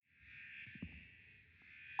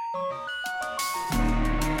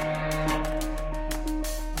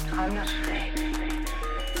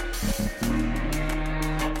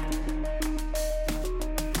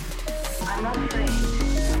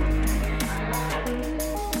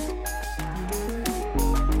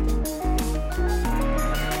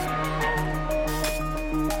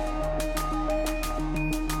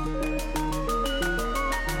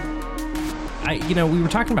we were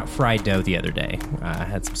talking about fried dough the other day. I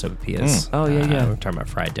had some sopapillas. Oh, yeah. We were talking about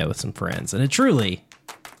fried dough with some friends, and it truly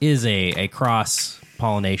is a cross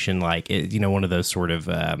pollination, one of those sort of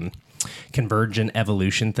convergent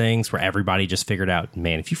evolution things where everybody just figured out,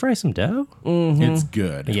 man, if you fry some dough, It's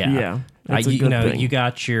good. yeah. That's a good thing. You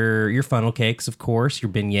got your funnel cakes, of course,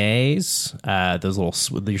 your beignets,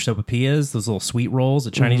 your sopapillas, those little sweet rolls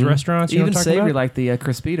at Chinese restaurants. You know Even what I'm talking savory about? like the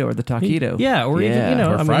Crespito or the Taquito. Yeah, or even,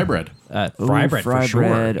 Or fry bread. Fry bread for sure.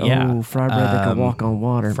 bread. Yeah. Oh, fry bread that can walk on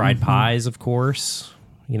water. Fried pies, of course.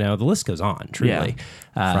 The list goes on, truly.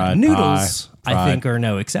 Fried Noodles, pie, I think, are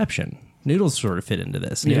no exception. Noodles sort of fit into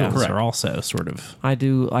this. Yeah. Noodles Correct. are also sort of I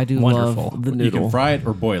do Wonderful. love the You noodle. can fry it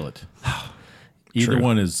or boil it. Either True.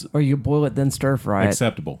 one is Or you boil it, then stir fry it.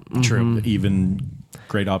 acceptable. True. Even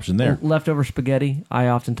great option there. Leftover spaghetti, I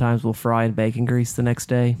oftentimes will fry in bacon grease the next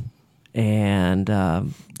day. And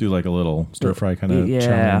Do like a little stir fry kind of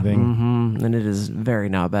yeah, thing. and it is very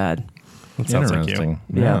not bad. That sounds like you. Interesting.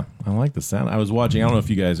 Yeah. I like the sound. I was watching. I don't know if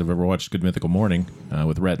you guys have ever watched Good Mythical Morning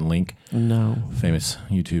with Rhett and Link, No, famous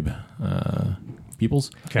YouTube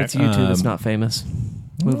peoples. Okay. it's YouTube. It's not famous.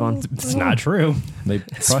 Move on. It's not true. They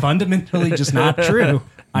It's fundamentally just not true.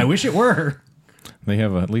 I wish it were. they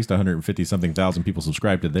have at least 150 something thousand people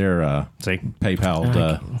subscribed to their See?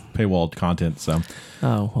 PayPal paywalled content. So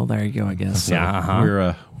Oh well, there you go. I guess. Yeah. Uh-huh.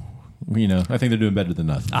 we're I think they're doing better than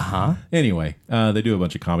us. Uh-huh. Anyway, they do a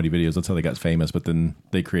bunch of comedy videos. That's how they got famous. But then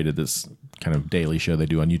they created this kind of daily show they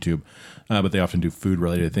do on YouTube. But they often do food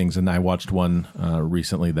related things. And I watched one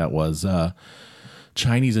recently that was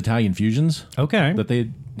Chinese Italian fusions. Okay. That they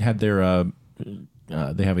had their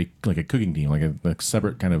they have a cooking team, like a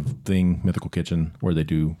separate kind of thing, Mythical Kitchen, where they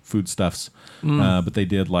do foodstuffs. But they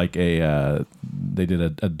did a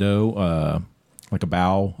dough like a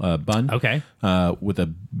bao bun. Okay. With a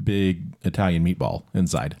big Italian meatball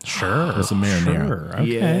inside. Sure. With some marinara. Sure. Okay.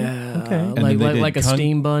 Yeah. Okay. And then they did Like a kung-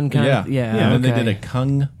 steam bun kind of. Yeah. And then they okay. did a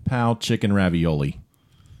Kung Pao chicken ravioli.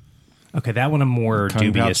 Okay, that one I'm more Kung Pao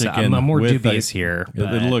dubious. chicken I'm more with dubious here. It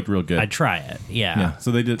but looked real good. I'd try it. Yeah. Yeah.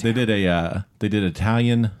 So they did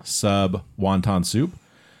Italian sub wonton soup.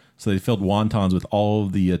 So they filled wontons with all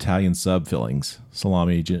of the Italian sub fillings: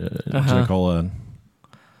 salami, Giannicola.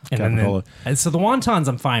 And so the wontons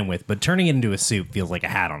I'm fine with, but turning it into a soup feels like a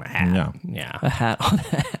hat on a hat. Yeah. Yeah. a hat on.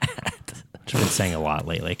 Which I've been saying a lot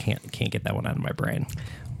lately. I can't get that one out of my brain.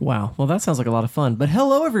 Wow. Well, that sounds like a lot of fun. But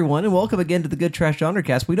hello, everyone, and welcome again to the Good Trash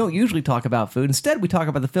Genrecast. We don't usually talk about food. Instead, we talk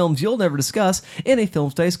about the films you'll never discuss in a film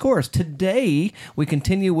studies course. Today, we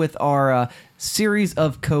continue with our series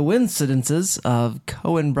of coincidences of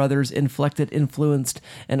Coen brothers influenced,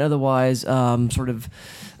 and otherwise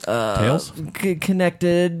Tails?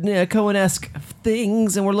 connected, Coen-esque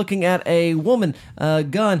things. And we're looking at a woman, a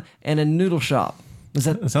gun, and a noodle shop. Is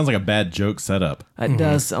that? It sounds like a bad joke setup. It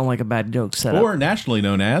does sound like a bad joke setup. Or nationally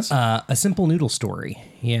known as. A Simple Noodle Story.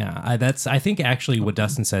 Yeah. I think actually what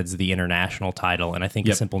Dustin said is the international title, and I think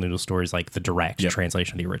A Yep. Simple Noodle Story is like the direct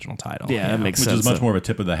translation of the original title. Yeah, that makes which sense. is much more of a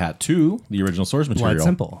tip of the hat to the original source Well, material. it's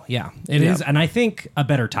simple. Yeah. It is, and I think a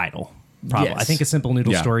better title. Probably. Yes. I think A Simple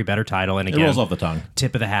Noodle Yeah. Story, better title, and It again, rolls off the tongue.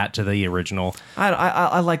 tip of the hat to the original.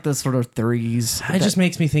 I like those sort of threes. It just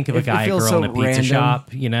makes me think of a It guy, feels girl so in a pizza random. shop.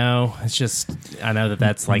 It's just, I know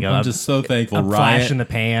that's like I'm just so thankful a flash Ryan. in the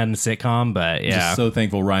pan sitcom, but yeah. Just so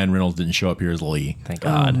thankful Ryan Reynolds didn't show up here as Lee. Thank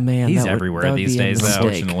God. man, He's that would everywhere be these a days, though. mistake.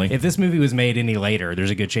 Unfortunately. If this movie was made any later,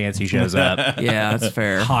 there's a good chance he shows up. Yeah, that's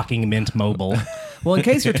fair. Hawking Mint Mobile. Well, in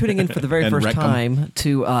case you're tuning in for the very And first wreck 'em. time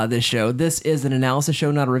to this show, this is an analysis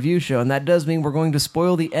show, not a review show, and that does mean we're going to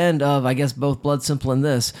spoil the end of, I guess, both Blood Simple and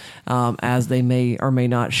this, as they may or may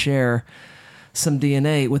not share some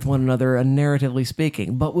DNA with one another, narratively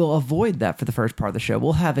speaking. But we'll avoid that for the first part of the show.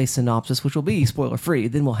 We'll have a synopsis, which will be spoiler-free.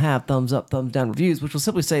 Then we'll have thumbs up, thumbs down reviews, which will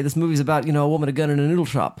simply say this movie's about, a woman, a gun, and a noodle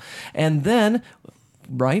shop. And then,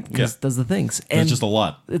 right? Because does the things. And It's just a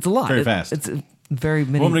lot. It's a lot. Very fast. It's very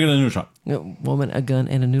many. Woman to get a noodle shop. Woman, a gun,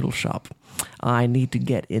 and a noodle shop. I need to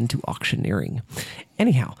get into auctioneering.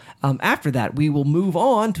 Anyhow, after that, we will move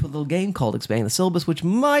on to a little game called Expanding the Syllabus, which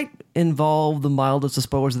might involve the mildest of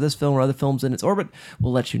spoilers of this film or other films in its orbit.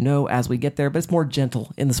 We'll let you know as we get there, but it's more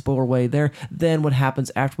gentle in the spoiler way there than what happens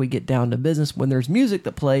after we get down to business when there's music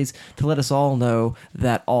that plays to let us all know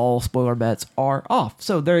that all spoiler bets are off.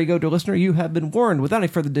 So there you go, dear listener. You have been warned. Without any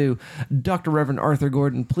further ado, Dr. Reverend Arthur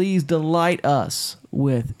Gordon, please delight us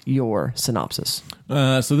with your synopsis.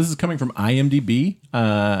 So this is coming from IMDb.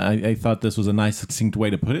 I thought this was a nice, succinct way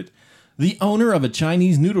to put it. The owner of a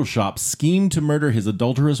Chinese noodle shop schemed to murder his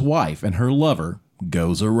adulterous wife, and her lover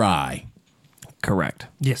goes awry. Correct.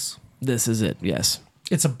 Yes. This is it, yes.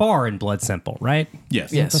 It's a bar in Blood Simple, right?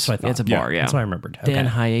 Yes. Yes, That's what I thought. it's a bar. Yeah, That's what I remembered. Dan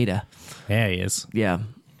Okay. Hyeda. Yeah, he is. Yeah,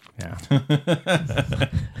 Yeah.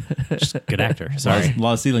 Just good actor. Sorry. A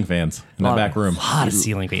lot of ceiling fans in that back room. A lot of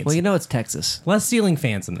ceiling fans. well, you know it's Texas, Less ceiling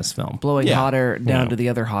fans in this film. blowing Yeah. hot air down Yeah. to the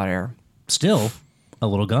other hot air. Still, a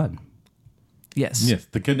little gun. Yes. Yes,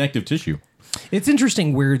 the connective tissue. It's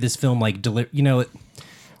interesting where this film where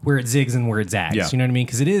it zigs and where it zags. Yeah. You know what I mean?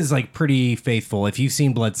 Because it is like pretty faithful. If you've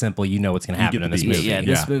seen Blood Simple, you know what's going to happen get in the this beats. movie. Yeah,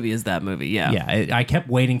 this Yeah. movie is that movie. Yeah. Yeah, I kept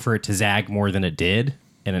waiting for it to zag more than it did,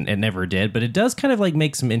 and it never did. But it does kind of like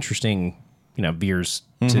make some interesting, veers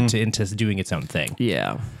to into doing its own thing.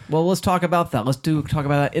 Yeah. Well, let's talk about that. Let's talk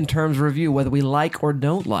about that in terms of review, whether we like or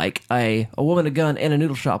don't like a woman, a gun, and a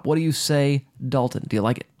noodle shop. What do you say, Dalton? Do you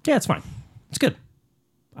like it? Yeah, it's fine. It's good.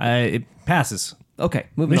 It passes. Okay,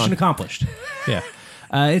 moving Mission on. accomplished. Yeah.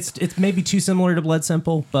 It's maybe too similar to Blood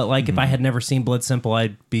Simple, but like if I had never seen Blood Simple,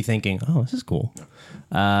 I'd be thinking, oh, this is cool.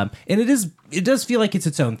 And it does feel like it's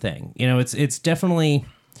its own thing. It's definitely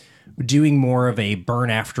doing more of a burn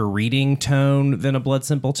after reading tone than a Blood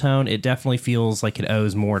Simple tone. It definitely feels like it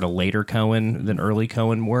owes more to later Coen than early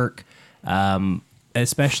Coen work,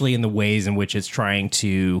 especially in the ways in which it's trying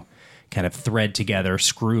to kind of thread together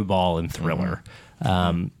screwball and thriller.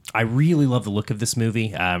 I really love the look of this movie,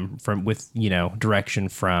 direction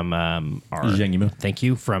from our Zhang Yimou. Thank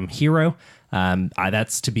you, from Hero.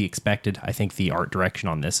 That's to be expected. I think the art direction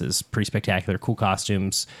on this is pretty spectacular. Cool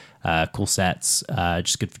costumes, cool sets,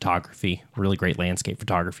 just good photography. Really great landscape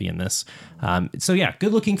photography in this. So yeah,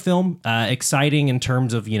 good looking film. Exciting in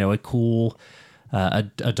terms of a cool,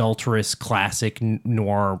 adulterous classic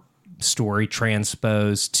noir story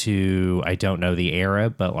transposed to, I don't know the era,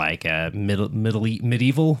 but like a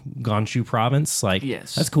medieval Gansu province. Like,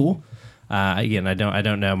 Yes. that's cool. Again, I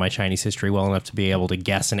don't know my Chinese history well enough to be able to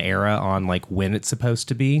guess an era on like when it's supposed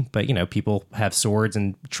to be. But people have swords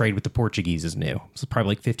and trade with the Portuguese is new. So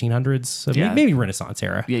probably like 1500s, so Yeah. maybe Renaissance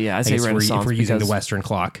era. Yeah, I say guess Renaissance if we're using the because- Western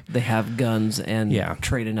clock. They have guns and Yeah.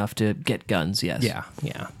 trade enough to get guns, yes. Yeah.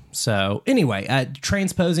 So anyway,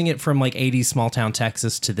 transposing it from like 80s small town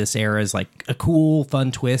Texas to this era is like a cool,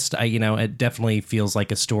 fun twist. It definitely feels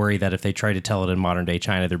like a story that if they tried to tell it in modern day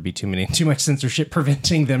China, there'd be too much censorship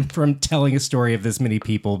preventing them from telling a story of this many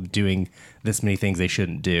people doing this many things they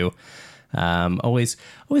shouldn't do. Always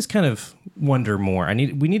kind of wonder more.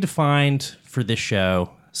 We need to find for this show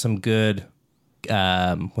some good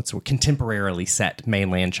contemporarily set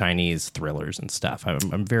mainland Chinese thrillers and stuff.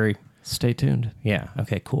 I'm very. Stay tuned. Yeah.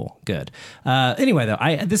 Okay. Cool. Good. Anyway, though,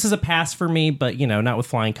 this is a pass for me, but not with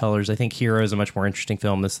flying colors. I think Hero is a much more interesting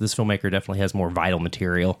film. This filmmaker definitely has more vital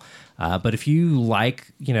material. But if you like,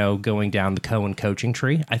 going down the Coen coaching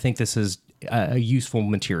tree, I think this is a useful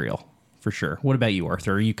material for sure. What about you,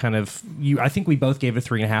 Arthur? Are you I think we both gave it a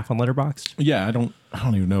 3.5 on Letterboxd. Yeah, I don't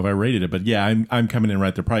even know if I rated it, but yeah, I'm coming in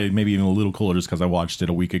right there. Probably maybe even a little cooler just because I watched it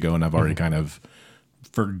a week ago and I've already kind of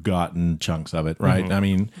forgotten chunks of it, right? I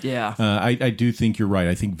mean, Yeah. I do think you're right.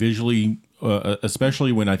 I think visually,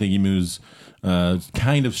 especially when I think Yimou's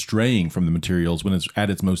kind of straying from the materials when it's at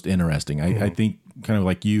its most interesting. I think kind of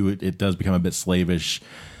like you, it does become a bit slavish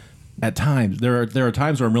at times. There are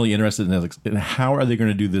times where I'm really interested in how are they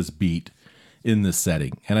going to do this beat in this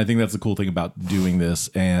setting, and I think that's the cool thing about doing this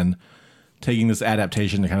and taking this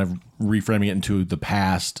adaptation to kind of reframing it into the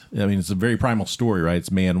past. I mean, it's a very primal story, right? It's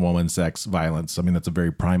man, woman, sex, violence. I mean, that's a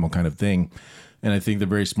very primal kind of thing. And I think they're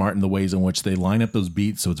very smart in the ways in which they line up those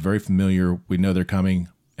beats. So it's very familiar. We know they're coming,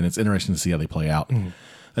 and it's interesting to see how they play out.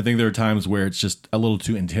 I think there are times where it's just a little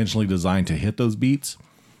too intentionally designed to hit those beats.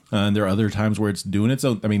 And there are other times where it's doing its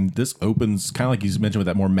own. I mean, this opens kind of like you mentioned with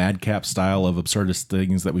that more madcap style of absurdist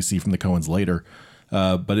things that we see from the Coens later.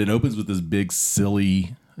 But it opens with this big,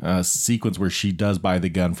 silly sequence where she does buy the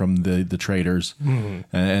gun from the traders, and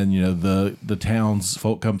the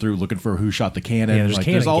townsfolk come through looking for who shot the cannon. Yeah, there's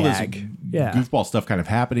cannon all gag. this goofball stuff kind of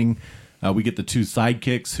happening. We get the two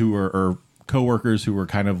sidekicks who are co-workers who are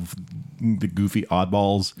kind of the goofy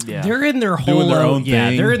oddballs. Yeah. They're in their Doing their own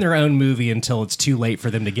thing. they're in their own movie until it's too late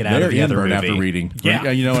for them to get out They're of the other inbred movie. after reading.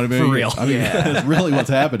 Yeah, You know what I mean? For real. I mean, that's really what's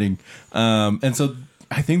happening. And so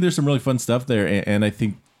I think there's some really fun stuff there, and I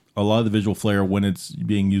think a lot of the visual flair when it's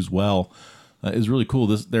being used well is really cool.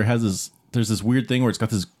 There's this weird thing where it's got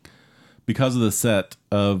this, because of the set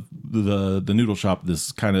of the noodle shop,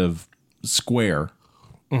 this kind of square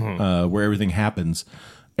where everything happens.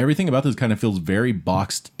 Everything about this kind of feels very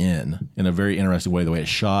boxed in a very interesting way. The way it's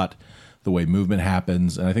shot, the way movement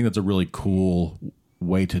happens, and I think that's a really cool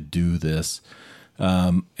way to do this.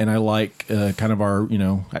 And I like kind of our,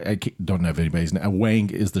 I don't know if anybody's Wang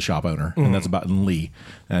is the shop owner, and that's about Lee.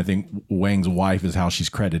 And I think Wang's wife is how she's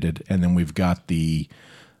credited. And then we've got the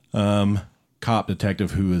cop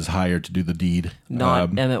detective who is hired to do the deed.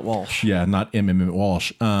 Not Emmett Walsh. Yeah, not Emmett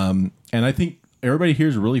Walsh. And I think everybody here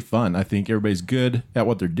is really fun. I think everybody's good at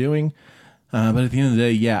what they're doing. But at the end of the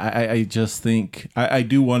day, yeah, I just think I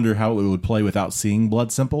do wonder how it would play without seeing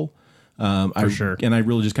Blood Simple. For sure. And I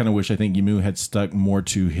really just kind of wish I think Yimou had stuck more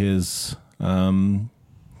to his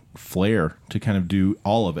flair to kind of do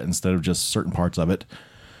all of it instead of just certain parts of it,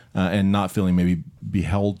 and not feeling maybe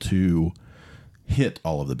beheld to hit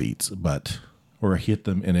all of the beats, or hit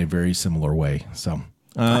them in a very similar way. So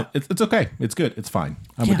it's okay. It's good. It's fine.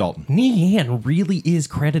 I'm with Dalton. Ni Yan really is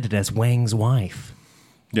credited as Wang's wife.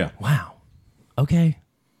 Yeah. Wow. Okay.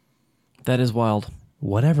 That is wild.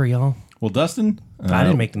 Whatever, y'all. Well, Dustin, I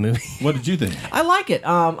didn't make the movie. what did you think? I like it.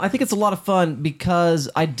 I think it's a lot of fun because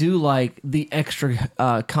I do like the extra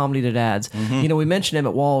comedy that it adds. We mentioned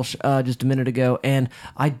Emmett Walsh just a minute ago, and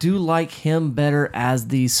I do like him better as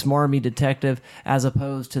the smarmy detective as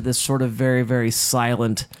opposed to this sort of very, very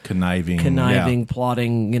silent, Conniving,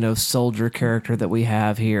 plotting, soldier character that we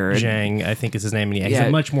have here. Zhang, I think is his name. And he's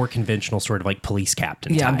a much more conventional sort of like police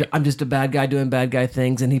captain type. I'm just a bad guy doing bad guy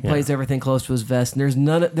things, and he plays everything close to his vest. And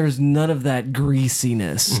there's none of that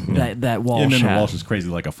greasiness that Walsh and had. Walsh is crazy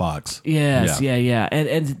like a fox. Yes, yeah.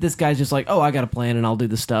 And this guy's just like, oh, I got a plan and I'll do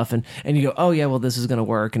the stuff. And you go, oh, yeah, well, this is going to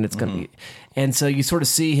work and it's going to be. And so you sort of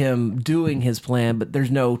see him doing his plan, but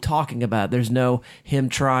there's no talking about it. There's no him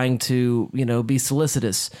trying to, be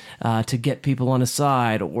solicitous to get people on his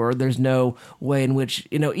side, or there's no way in which,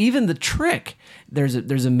 even the trick. There's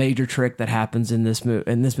a major trick that happens in this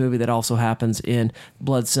movie that also happens in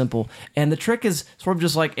Blood Simple. And the trick is sort of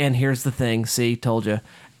just like, and here's the thing, see, told you.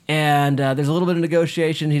 And there's a little bit of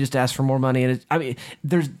negotiation. He just asks for more money. And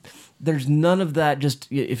there's none of that.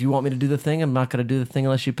 Just if you want me to do the thing, I'm not going to do the thing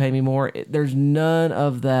unless you pay me more. There's none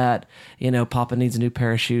of that, Papa needs a new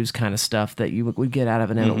pair of shoes kind of stuff that you would get out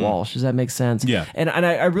of an Emmett Walsh. Does that make sense? Yeah. And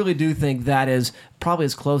I really do think that is probably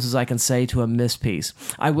as close as I can say to a miss piece.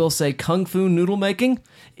 I will say Kung Fu noodle making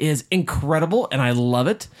is incredible, and I love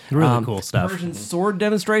it. Really cool stuff. Persian sword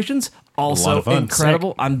demonstrations, A lot also of fun.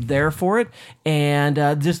 incredible. I'm there for it. And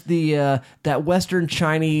just the that Western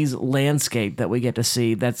Chinese landscape that we get to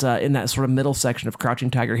see that's in that sort of middle section of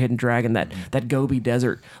Crouching Tiger, Hidden Dragon, that Gobi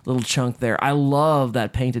Desert little chunk there. I love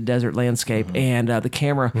that painted desert landscape, and the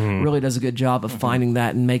camera really does a good job of finding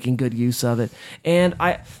that and making good use of it. And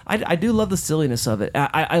I do love the silliness of it.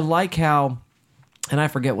 I like how, and I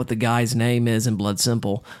forget what the guy's name is in Blood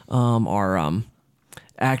Simple, our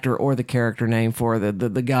actor or the character name for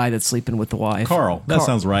the guy that's sleeping with the wife. Carl. That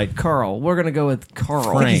sounds right. Carl. We're going to go with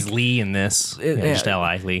Carl. I think he's Lee in this. Just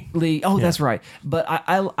L.I. Lee. Lee. Oh, that's right. But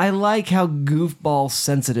I like how goofball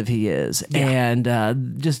sensitive he is. Yeah.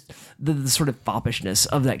 And just the sort of foppishness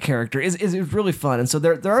of that character is really fun. And so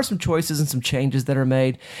there are some choices and some changes that are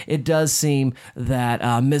made. It does seem that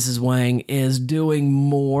Mrs. Wang is doing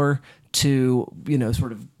more to,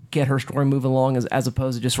 sort of get her story moving along as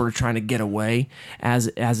opposed to just sort of trying to get away as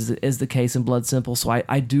is the case in Blood Simple. So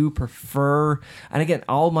I do prefer, and again,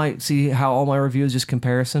 see how all my reviews just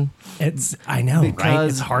comparison. I know, right?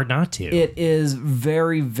 It's hard not to. It is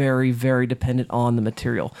very, very, very dependent on the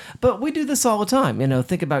material. But we do this all the time.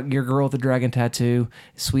 Think about Your Girl with the Dragon Tattoo,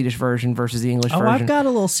 Swedish version versus the English version. I've got a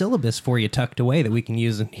little syllabus for you tucked away that we can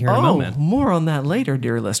use here in a moment. More on that later,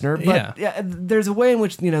 dear listener. But there's a way in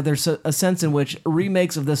which, there's a sense in which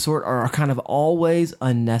remakes of this sort are kind of always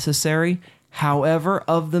unnecessary. However,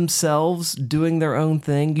 of themselves doing their own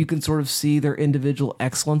thing, you can sort of see their individual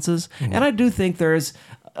excellences. And I do think there's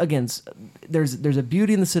a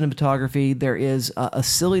beauty in the cinematography. There is a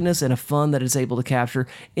silliness and a fun that it's able to capture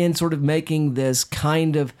in sort of making this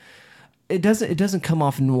kind of. It doesn't come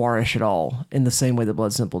off noirish at all in the same way that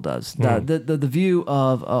Blood Simple does. The view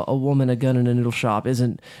of a woman, a gun in a noodle shop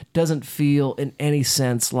doesn't feel in any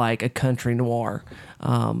sense like a country noir.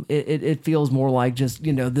 It feels more like just,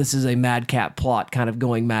 this is a madcap plot kind of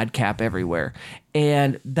going madcap everywhere.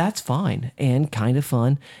 And that's fine and kind of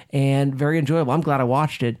fun and very enjoyable. I'm glad I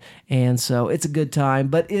watched it. And so it's a good time,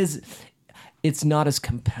 but it's not as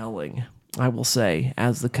compelling, I will say,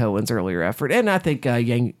 as the Coen's earlier effort. And I think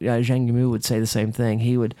Zhang Yimou would say the same thing.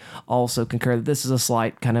 He would also concur that this is a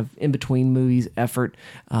slight kind of in-between movies effort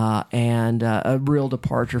and a real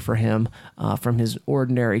departure for him from his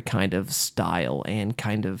ordinary kind of style and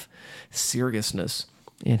kind of seriousness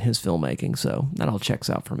in his filmmaking. So that all checks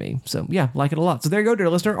out for me. So yeah, like it a lot. So there you go, dear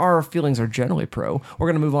listener. Our feelings are generally pro. We're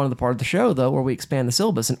going to move on to the part of the show, though, where we expand the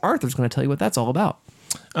syllabus, and Arthur's going to tell you what that's all about.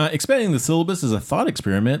 Expanding the syllabus is a thought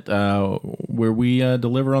experiment where we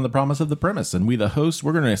deliver on the promise of the premise. And we, the hosts,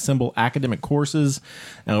 we're going to assemble academic courses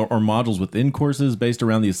or modules within courses based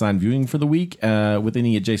around the assigned viewing for the week with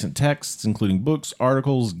any adjacent texts, including books,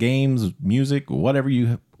 articles, games, music, whatever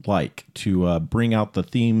you like to bring out the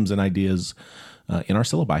themes and ideas in our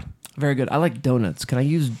syllabi. Very good. I like donuts. Can I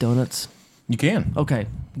use donuts? You can. Okay,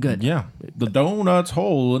 good. Yeah. The donut's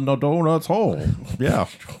hole in the donut's hole. Yeah.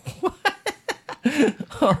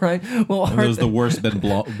 All right. Well, That was the worst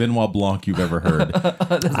Benoit Blanc you've ever heard.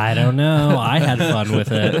 I don't know. I had fun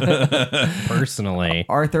with it personally.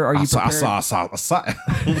 Arthur, are you prepared?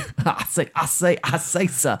 I say,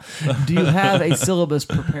 sir. Do you have a syllabus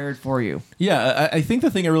prepared for you? Yeah, I think the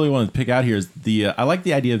thing I really wanted to pick out here is I like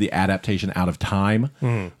the idea of the adaptation out of time.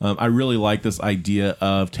 I really like this idea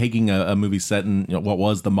of taking a movie set in what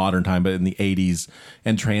was the modern time, but in the 80s,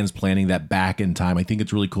 and transplanting that back in time. I think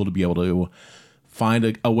it's really cool to be able to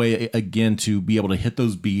find a way, again, to be able to hit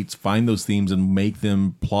those beats, find those themes, and make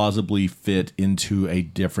them plausibly fit into a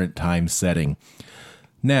different time setting.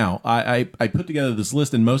 Now, I put together this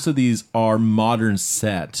list, and most of these are modern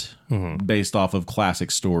set based off of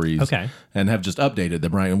classic stories. Okay. And have just updated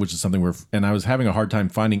them, right? Which is something and I was having a hard time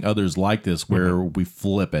finding others like this where we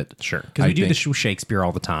flip it. Sure. Because we do this with Shakespeare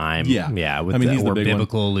all the time. Yeah. Yeah. With he's the or big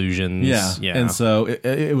biblical allusions. Yeah. And so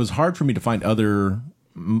it was hard for me to find other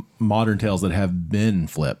modern tales that have been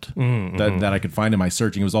flipped that I could find in my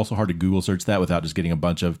searching. It was also hard to Google search that without just getting a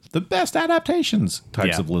bunch of the best adaptations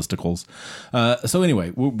types of listicles. So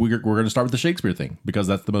anyway, we're going to start with the Shakespeare thing because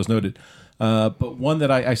that's the most noted. But one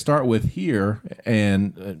that I start with here,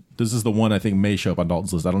 and this is the one I think may show up on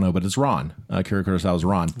Dalton's list. I don't know, but it's Ron. Kira Kurosawa's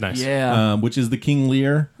Ron. Nice. Yeah. Which is the King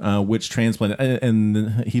Lear, which transplanted,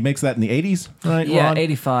 and he makes that in the 80s, right? Yeah, Ron?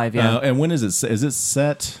 85, yeah. And when is it? Is it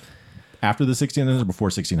set after the 1600s or before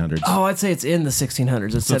 1600s? Oh, I'd say it's in the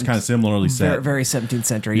 1600s. So it's kind of similarly set. Very 17th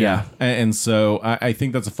century, yeah. And so I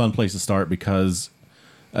think that's a fun place to start because,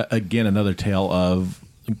 again, another tale of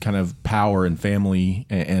kind of power and family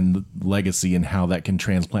and legacy and how that can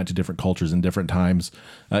transplant to different cultures and different times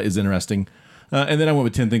is interesting. And then I went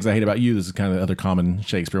with 10 Things I Hate About You. This is kind of the other common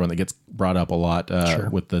Shakespeare one that gets brought up a lot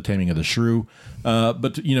with the Taming of the Shrew.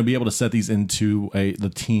 But be able to set these into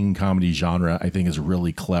the teen comedy genre, I think, is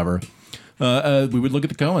really clever. We would look at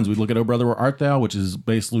the Coens. We'd look at O Brother, Where Art Thou, which is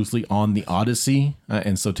based loosely on the Odyssey.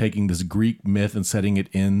 And so taking this Greek myth and setting it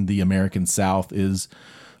in the American South is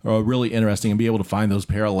really interesting, and be able to find those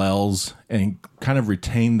parallels and kind of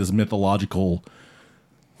retain this mythological,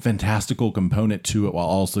 fantastical component to it while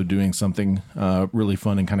also doing something really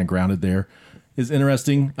fun and kind of grounded there is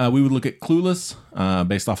interesting. We would look at Clueless,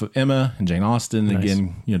 based off of Emma and Jane Austen. Nice.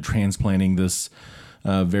 Again, transplanting this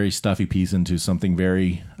very stuffy piece into something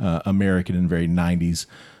very American and very 90s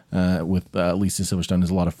with Lisa Silverstone is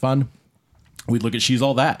a lot of fun. We'd look at She's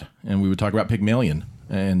All That, and we would talk about Pygmalion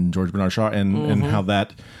and George Bernard Shaw and how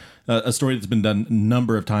that a story that's been done a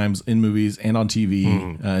number of times in movies and on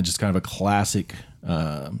TV, just kind of a classic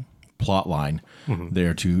plot line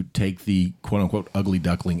there to take the quote unquote ugly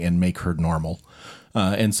duckling and make her normal.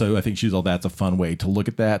 And so I think She's All That's a fun way to look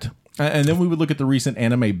at that. And then we would look at the recent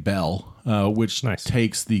anime Belle, which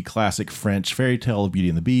takes the classic French fairy tale of Beauty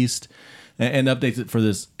and the Beast and updates it for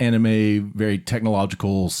this anime, very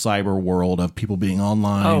technological cyber world of people being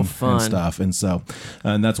online and stuff. And so,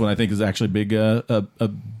 and that's one I think is actually a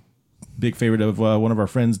big favorite of one of our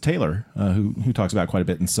friends, Taylor, who talks about quite a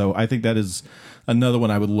bit. And so I think that is another one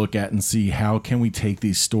I would look at and see how can we take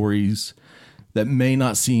these stories that may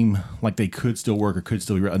not seem like they could still work or could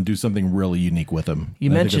still be, and do something really unique with them. You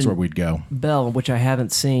I mentioned think that's where we'd go. Belle, which I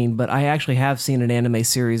haven't seen, but I actually have seen an anime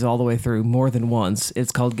series all the way through more than once.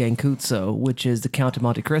 It's called Genkutsu, which is the Count of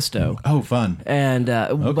Monte Cristo. Oh, fun. And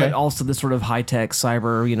but also this sort of high-tech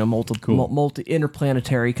cyber, multi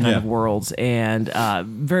interplanetary kind of worlds, and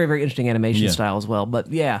very, very interesting animation style as well. But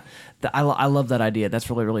yeah, I love that idea. That's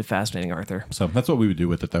really, really fascinating, Arthur. So that's what we would do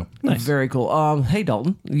with it, though. Nice. Very cool. Hey,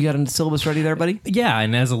 Dalton, you got a syllabus ready there, buddy? Yeah,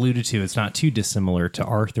 and as alluded to, it's not too dissimilar to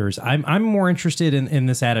Arthur's. I'm more interested in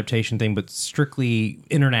this adaptation thing, but strictly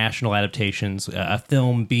international adaptations, a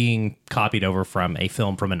film being copied over from a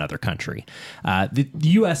film from another country. The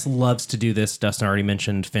U.S. loves to do this. Dustin already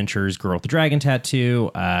mentioned Fincher's Girl with the Dragon Tattoo,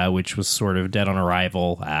 which was sort of dead on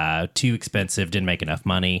arrival, too expensive, didn't make enough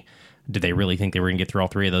money. Did they really think they were going to get through all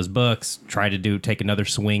three of those books? Try to take another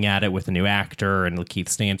swing at it with a new actor and Lakeith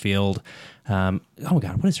Stanfield. Oh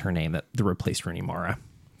God, what is her name that replaced Rooney Mara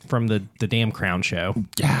from the damn Crown show?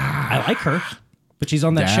 Yeah, I like her, but she's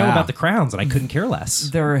on that show about the crowns, and I couldn't care less.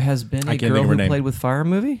 There has been a girl who played with fire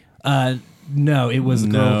movie. No, it was the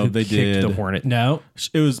girl No, who they kicked the did. hornet. No,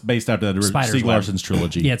 It was based after the Spider's Stieg Web. Larsson's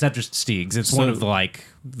trilogy. Yeah, it's after Stieg's. It's one of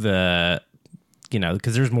the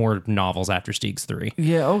because there's more novels after Stieg's 3.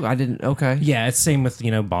 Yeah. Oh, I didn't. Okay. Yeah, it's same with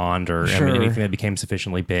Bond or Sure. anything that became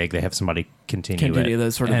sufficiently big. They have somebody continue it,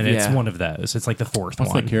 those sort of, and it's yeah. one of those. It's like the fourth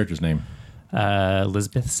What's one. that character's name?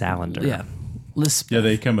 Elizabeth Salander. Yeah. Lisp. Yeah,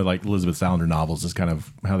 they come with like Elizabeth Salander novels. Is kind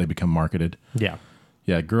of how they become marketed. yeah.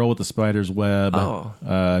 Yeah, Girl with the Spider's Web. Oh.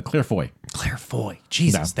 Claire Foy. Claire Foy.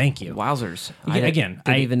 Jesus, No. thank you. Wowzers. Yeah, I again,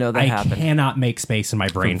 didn't even know that I happened. cannot make space in my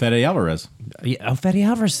brain. Fede Alvarez. Fede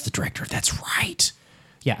Alvarez is the director. That's right.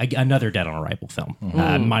 Yeah, another Dead on Arrival film.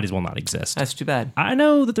 Might as well not exist. That's too bad. I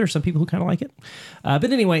know that there's some people who kind of like it. But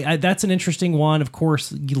anyway, that's an interesting one. Of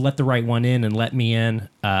course, you let the right one in and Let Me In,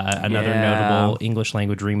 another Yeah. notable English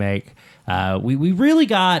language remake. We really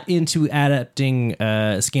got into adapting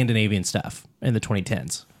Scandinavian stuff in the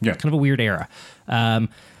 2010s. Yeah. Kind of a weird era.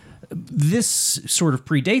 This sort of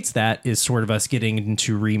predates that, is sort of us getting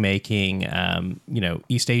into remaking,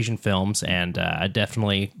 East Asian films, and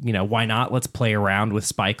definitely, why not? Let's play around with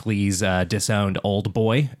Spike Lee's disowned Old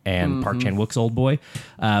Boy and Park Chan-wook's Old Boy,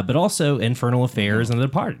 but also Infernal Affairs and The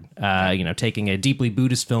Departed. Taking a deeply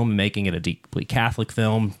Buddhist film and making it a deeply Catholic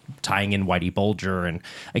film, tying in Whitey Bulger, and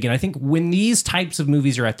again, I think when these types of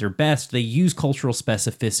movies are at their best, they use cultural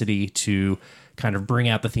specificity to kind of bring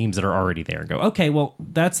out the themes that are already there and go, okay, well,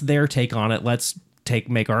 that's their take on it. Let's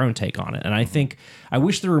make our own take on it. And I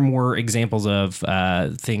wish there were more examples of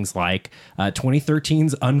things like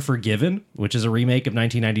 2013's Unforgiven, which is a remake of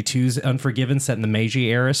 1992's Unforgiven set in the Meiji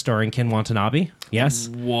era, starring Ken Watanabe. Yes.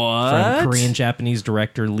 What? From Korean Japanese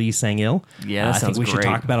director Lee Sang-il. Yeah, that I think sounds we should great.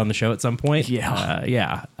 talk about it on the show at some point.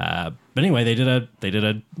 Yeah. But anyway, they did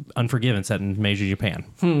a Unforgiven set in Meiji, Japan.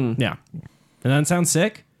 Yeah. And that sounds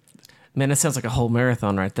sick, Man, that sounds like a whole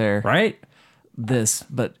marathon right there. right? This,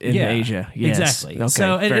 but in Asia. Yes. Exactly. Okay,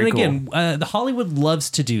 So, and very again, cool. the Hollywood loves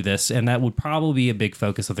to do this, and that would probably be a big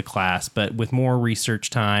focus of the class. But with more research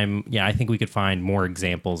time, I think we could find more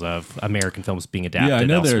examples of American films being adapted Yeah, I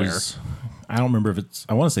know elsewhere. there's. I don't remember if it's.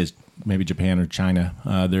 I want to say it's maybe Japan or China.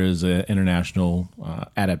 There is an international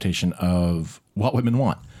adaptation of What Women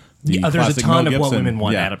Want. The There's a classic ton Mel of What Gibson. Women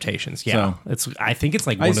Want Yeah. adaptations. Yeah, So- I think it's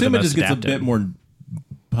like I one of the assume it most just gets adapted. a bit more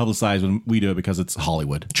publicized when we do it because it's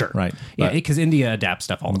Hollywood. Sure. Right. Yeah, But- because India adapts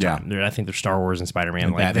stuff all the Yeah. time. I think there's Star Wars and Spider-Man.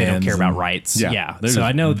 And Like they don't Batmans care about and- rights. Yeah. Yeah. They're So just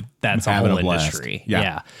I know that's a having whole a blast. industry. Yeah.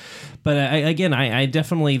 Yeah. But I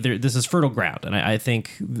definitely this is fertile ground, and I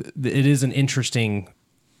think it is an interesting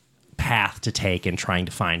path to take in trying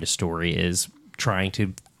to find a story. Is trying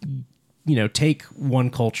to take one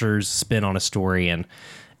culture's spin on a story and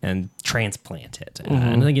transplant it.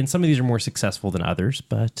 And again, some of these are more successful than others,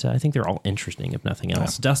 but I think they're all interesting, if nothing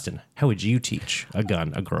else. Dustin, how would you teach a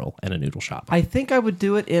gun, a girl, and a noodle shop? I think I would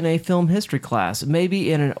do it in a film history class,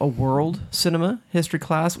 maybe in a world cinema history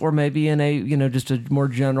class, or maybe in a just a more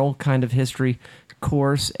general kind of history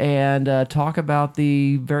course, and talk about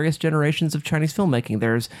the various generations of Chinese filmmaking.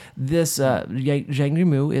 There's this Zhang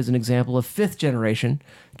Yimou is an example of fifth generation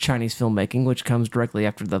Chinese filmmaking, which comes directly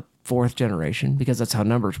after the fourth generation, because that's how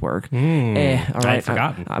numbers work. All right, I'd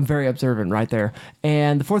forgotten. I'm very observant right there.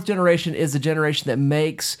 And the fourth generation is the generation that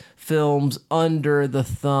makes films under the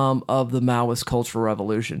thumb of the Maoist Cultural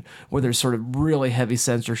Revolution, where there's sort of really heavy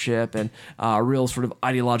censorship and real sort of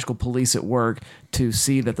ideological police at work to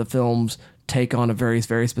see that the films take on a very,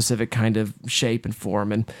 very specific kind of shape and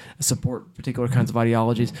form and support particular kinds of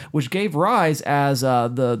ideologies, which gave rise, as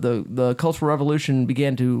the Cultural Revolution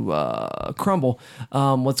began to crumble,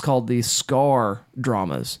 what's called the Scar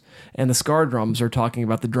dramas. And the Scar dramas are talking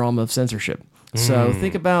about the drama of censorship. So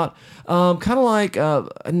think about kind of like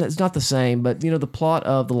and it's not the same, but the plot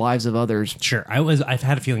of The Lives of Others. Sure. I've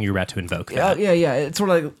had a feeling you were about to invoke that. Yeah. It's sort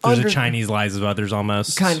of like There's a Chinese Lives of Others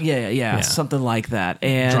almost. yeah, something like that.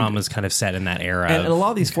 And Drama's kind of set in that era. And a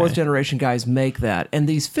lot of these fourth generation guys make that, and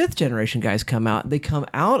these fifth generation guys come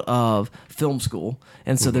out of film school,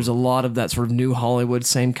 and so there's a lot of that sort of new Hollywood,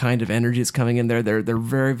 same kind of energy that's coming in there. They're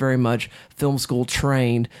very, very much film school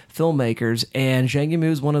trained filmmakers, and Zhang Yimou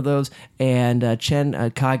is one of those, and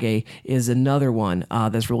Chen Kage is another one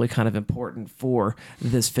that's really kind of important for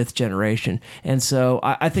this fifth generation. And so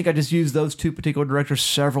I think I just used those two particular directors,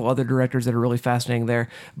 several other directors that are really fascinating there,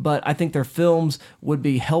 but I think their films would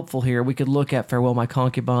be helpful here. We could look at Farewell My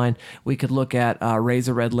Concubine. We could look at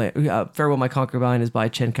Razor Red Farewell My Concubine is by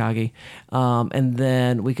Chen Kage. And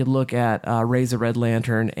then we could look at Razor Red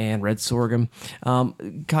Lantern and Red Sorghum.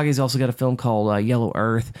 Kage's also got a film called Yellow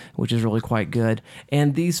Earth, which is really quite good.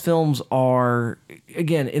 And these films are are,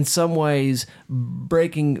 again, in some ways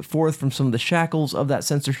breaking forth from some of the shackles of that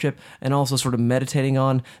censorship and also sort of meditating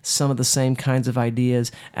on some of the same kinds of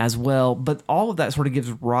ideas as well. But all of that sort of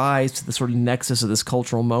gives rise to the sort of nexus of this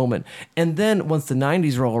cultural moment. And then once the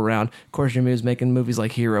 90s roll around, of course, Jimmy was making movies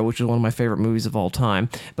like Hero, which is one of my favorite movies of all time.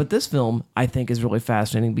 But this film, I think, is really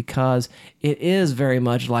fascinating because it is very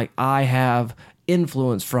much like I have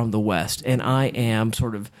influence from the West, and I am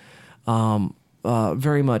sort of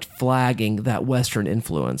very much flagging that Western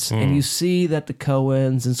influence. And you see that the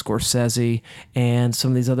Coens and Scorsese and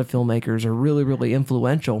some of these other filmmakers are really, really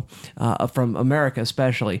influential from America,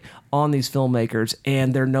 especially on these filmmakers,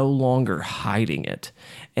 and they're no longer hiding it.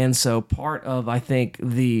 And so part of, I think,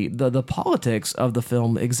 the politics of the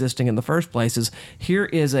film existing in the first place is here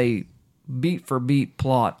is a beat for beat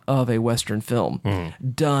plot of a Western film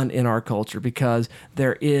done in our culture, because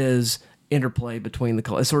there is interplay between the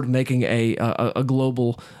culture, sort of making a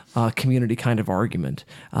global community kind of argument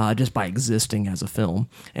just by existing as a film.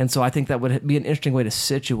 And so I think that would be an interesting way to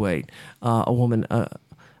situate a woman,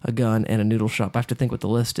 a gun, and a noodle shop. I have to think what the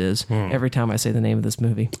list is every time I say the name of this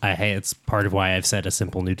movie. Hey, it's part of why I've said a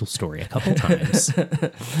simple noodle story a couple times.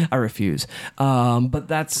 I refuse.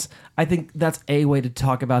 But I think that's a way to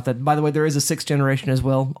talk about that. By the way, there is a sixth generation as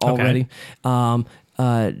well already. Okay.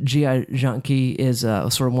 G.I. Janki is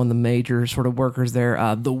sort of one of the major sort of workers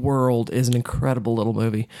there. The World is an incredible little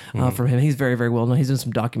movie from him. He's very, very well known. He's in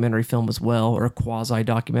some documentary film as well, or a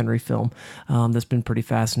quasi-documentary film that's been pretty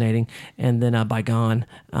fascinating. And then Bygone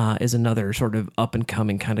is another sort of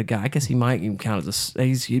up-and-coming kind of guy. I guess he might even count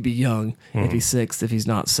as he'd be young if he's sixth, if he's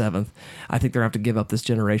not seventh. I think they're going to have to give up this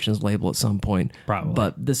generation's label at some point. Probably.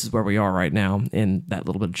 But this is where we are right now in that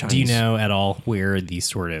little bit of Chinese. Do you know at all where these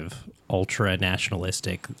sort of ultra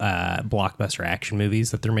nationalistic blockbuster action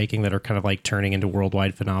movies that they're making that are kind of like turning into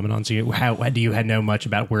worldwide phenomenons? Do you know much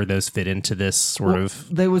about where those fit into this sort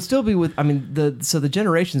of? They would still be with. I mean, the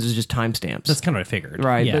generations is just timestamps. That's kind of what I figured,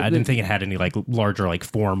 right? Yeah, I didn't think it had any like larger like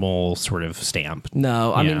formal sort of stamp.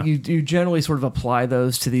 No, I mean you generally sort of apply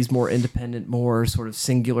those to these more independent, more sort of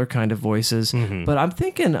singular kind of voices. But I'm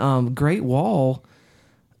thinking, Great Wall.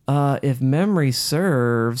 If memory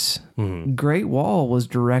serves, Great Wall was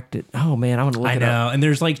directed. Oh man, I want to look it up. I know, and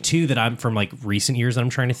there's like two that I'm from like recent years that I'm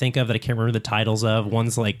trying to think of that I can't remember the titles of.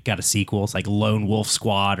 One's like got a sequel. It's like Lone Wolf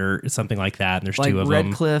Squad or something like that. And there's like two of them.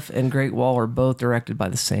 Redcliffe and Great Wall are both directed by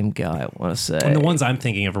the same guy, I want to say. And the ones I'm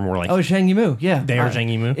thinking of are more like Zhang Yimou. Yeah, they are Zhang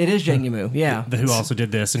Yimou. It is Zhang Yimou. Yeah, who also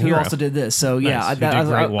did this and who Hero. also did this. So yeah, Nice. Who did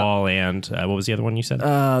Great Wall and what was the other one you said?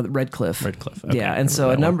 Redcliffe. Redcliffe. Okay, yeah, and so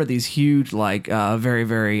a number of these huge, like very,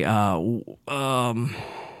 very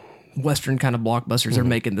Western kind of blockbusters are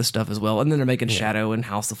making this stuff as well, and then they're making Shadow and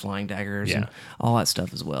House of Flying Daggers and all that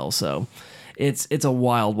stuff as well. So it's a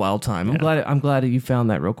wild time. I'm glad that you found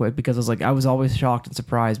that real quick, because I was always shocked and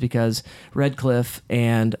surprised because Redcliffe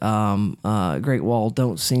and Great Wall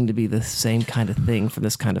don't seem to be the same kind of thing for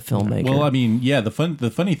this kind of filmmaker. Well, I mean, yeah, the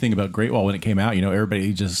funny thing about Great Wall when it came out,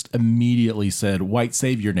 everybody just immediately said white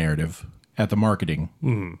savior narrative at the marketing,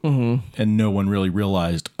 and no one really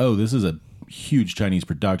realized, oh, this is a huge Chinese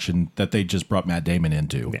production that they just brought Matt Damon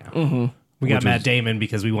into. Yeah. We got Matt Damon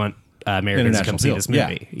because we want Americans to come see this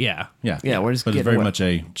movie. Yeah. We're just but it's very much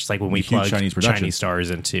a just like when we huge plug Chinese production. Chinese stars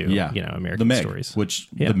into American the Meg, stories. which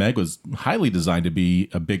the Meg was highly designed to be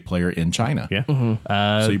a big player in China. Yeah.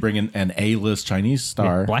 So you bring in an A-list Chinese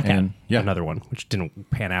star, Black Hat, and another one which didn't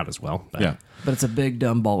pan out as well. But But it's a big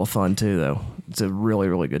dumb ball of fun too, though. It's a really,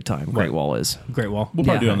 really good time. Great Wall is. Great Wall. We'll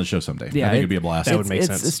probably do it on the show someday. Yeah, I think it'd be a blast. That would make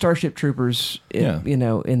sense. It's Starship Troopers, in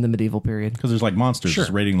the medieval period. Because there's like monsters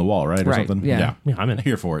raiding the wall, right? Or Right, something. yeah. Yeah, I'm in.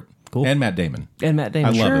 Here for it. Cool. And Matt Damon. And Matt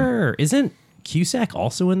Damon. I love him. Sure. Isn't Cusack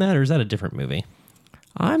also in that, or is that a different movie?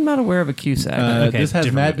 I'm not aware of a Cusack. Okay, This has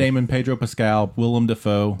different Matt movie. Damon, Pedro Pascal, Willem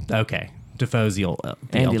Dafoe. Okay. Defoe's the old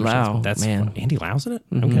Andy elder Lau, statesman. That's man. Andy Lau's in it?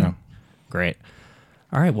 Okay. Yeah. Great.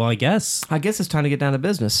 All right. Well, I guess I guess it's time to get down to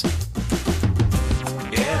business.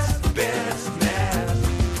 It's business.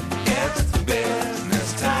 It's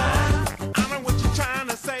business time. I know what you're trying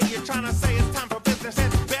to say. You're trying to say it's time for business.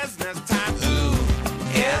 It's business time. Ooh,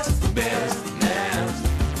 it's business.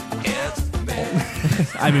 It's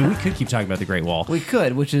business. I mean, we could keep talking about the Great Wall. We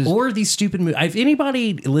could, which is Or these stupid movies. If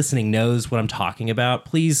anybody listening knows what I'm talking about,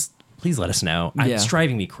 please let us know. Yeah. It's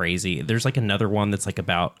driving me crazy. There's like another one that's like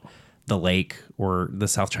about the lake or the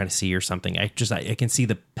South China Sea or something. I can see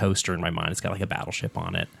the poster in my mind. It's got like a battleship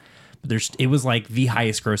on it. But it was like the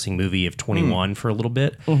highest grossing movie of 21 for a little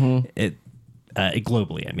bit. It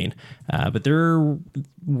globally, I mean. But there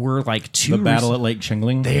were like two. The Battle at Lake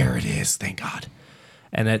Chingling. There it is. Thank God.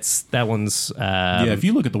 And that one's yeah, if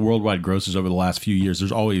you look at the worldwide grosses over the last few years,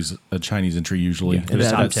 there's always a Chinese entry usually. Yeah,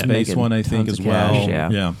 There's top that 10. space Making one, I think, tons as of well.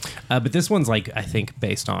 cash, yeah. but this one's like I think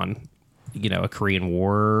based on a Korean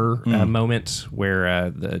War moment where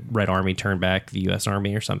the Red Army turned back the U.S.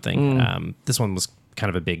 Army or something. This one was kind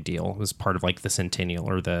of a big deal. It was part of like the centennial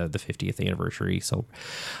or the 50th anniversary. So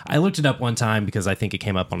I looked it up one time because I think it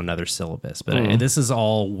came up on another syllabus. But this is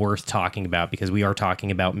all worth talking about because we are talking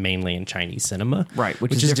about mainland Chinese cinema, Right,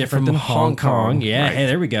 Which is different from than Hong Kong. Yeah, Right. hey,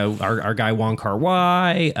 there we go. Our guy Wong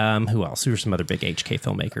Kar-wai. Who else? Who are some other big HK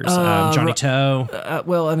filmmakers? Johnny To.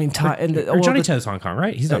 Well, I mean, Johnny To's Hong Kong,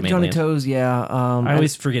 right? He's not Johnny mainland. To's, yeah. I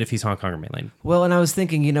always forget if he's Hong Kong or mainland. Well, and I was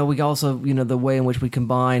thinking, we also, the way in which we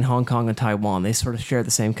combine Hong Kong and Taiwan, they sort of share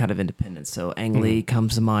the same kind of independence. So Ang Lee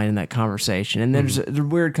comes to mind in that conversation. And there's a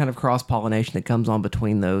weird kind of cross-pollination that comes on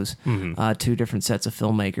between those two different sets of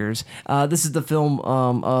filmmakers. This is the film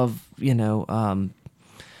of, I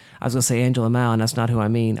was going to say Angela Mao, and that's not who I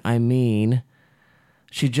mean. I mean...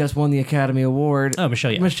 She just won the Academy Award. Oh,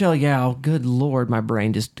 Michelle Yeoh. Michelle Yeoh. Good Lord, my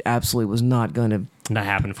brain just absolutely was not going to Not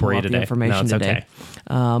happening for pull you up today. the information No, it's today.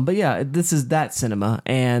 okay. But yeah, this is that cinema,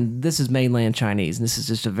 and this is mainland Chinese, and this is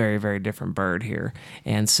just a very, very different bird here.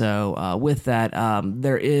 And so with that,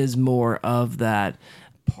 there is more of that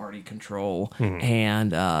party control,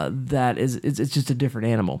 and that is it's just a different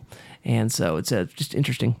animal. And so it's just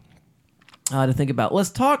interesting. To think about. Let's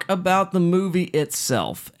talk about the movie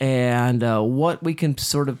itself and what we can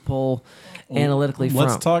sort of pull analytically from.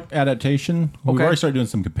 Let's talk adaptation. We've Okay. already started doing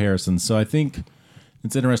some comparisons, so I think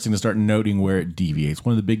it's interesting to start noting where it deviates.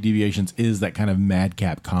 One of the big deviations is that kind of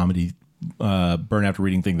madcap comedy burn after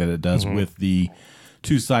reading thing that it does with the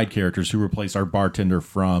two side characters who replace our bartender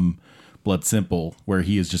from Blood Simple, where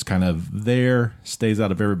he is just kind of there, stays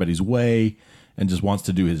out of everybody's way, and just wants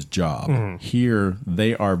to do his job. Here,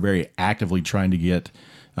 they are very actively trying to get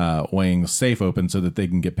Wang's safe open so that they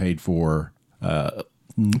can get paid for not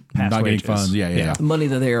getting wages. funds. Yeah. money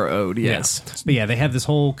that they are owed. Yes. But yeah, they have this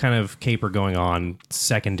whole kind of caper going on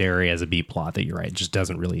secondary as a B plot that you're right, just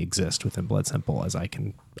doesn't really exist within Blood Simple I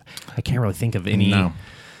can't really think of any. No.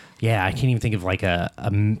 Yeah, I can't even think of like a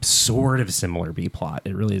sort of similar B plot.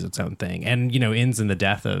 It really is its own thing. And, ends in the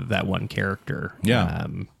death of that one character. Yeah.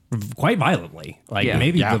 Quite violently. Like Yeah.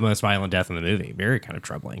 maybe Yeah. the most violent death in the movie. Very kind of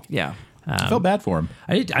troubling. Yeah. I felt bad for him.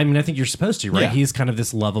 I mean, I think you're supposed to, right? Yeah. He's kind of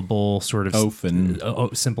this lovable sort of Oaf and-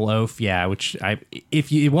 simple oaf, yeah. Which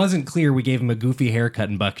it wasn't clear, we gave him a goofy haircut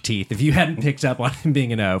and buck teeth. If you hadn't picked up on him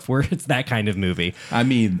being an oaf, where it's that kind of movie, I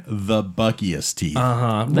mean, the buckiest teeth.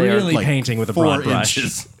 They are really like painting with a 4 broad brush.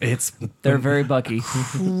 inches. It's They're very Bucky.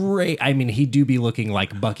 great. I mean, he do be looking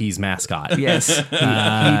like Bucky's mascot. Yes.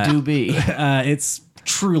 He do be. It's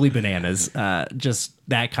truly bananas. Just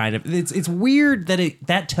that kind of. It's weird that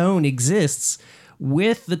that tone exists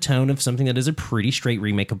with the tone of something that is a pretty straight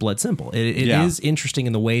remake of Blood Simple. It Yeah. is interesting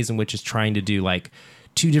in the ways in which it's trying to do like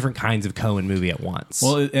two different kinds of Coen movie at once.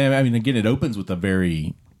 Well, I mean, again, it opens with a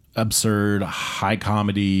very absurd, high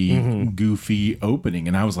comedy, goofy opening.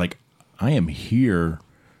 And I was like, I am here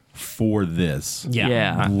for this. yeah.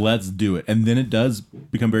 Yeah. Let's do it. And then it does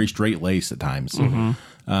become very straight laced at times.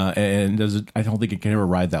 I don't think it can ever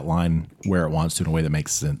ride that line where it wants to in a way that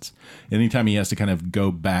makes sense. Anytime he has to kind of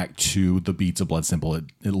go back to the beats of Blood Simple, it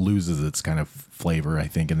loses its kind of flavor, I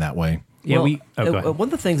think, in that way. Yeah, Well, go ahead. one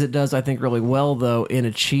of the things it does, I think, really well, though, in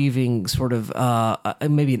achieving sort of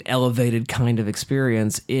maybe an elevated kind of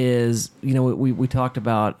experience is, we talked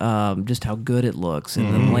about just how good it looks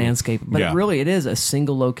and the landscape, but Yeah. it is a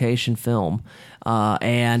single location film,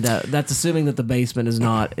 and that's assuming that the basement is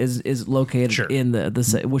not is located Sure. in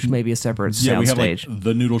the which may be a separate Yeah, we have soundstage. like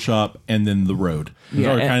the noodle shop and then the road. Those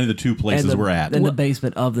are and- kind of the two places and the, we're at. in the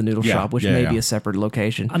basement of the noodle Yeah, shop, which yeah, may yeah. be a separate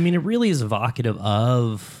location. I mean, it really is evocative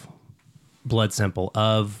of Blood Simple,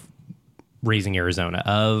 of Raising Arizona,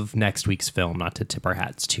 of next week's film, not to tip our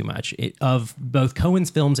hats too much, of both Coen's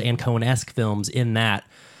films and Coen-esque films, in that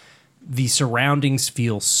the surroundings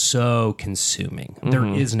feel so consuming. There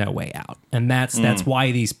is no way out. And that's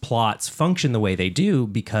why these plots function the way they do,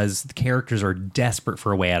 because the characters are desperate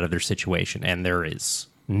for a way out of their situation, and there is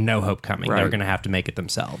no hope coming. Right. They're going to have to make it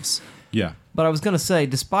themselves. Yeah. But I was going to say,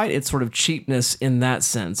 despite its sort of cheapness in that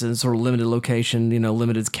sense, and sort of limited location,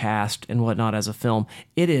 limited cast and whatnot as a film,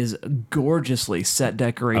 it is gorgeously set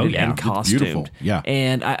decorated Oh, yeah. and It's costumed. beautiful. Yeah.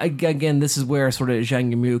 And again, this is where sort of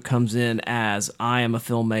Zhang Yimou comes in as, I am a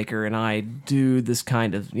filmmaker and I do this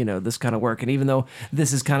kind of, this kind of work. And even though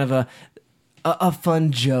this is kind of a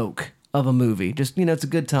fun joke of a movie, just, it's a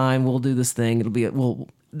good time, we'll do this thing,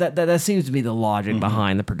 that seems to be the logic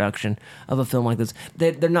behind the production of a film like this.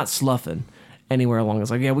 They're not sloughing anywhere along. It's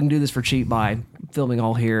like, yeah, we can do this for cheap by filming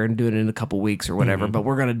all here and doing it in a couple weeks or whatever, but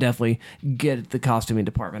we're going to definitely get the costuming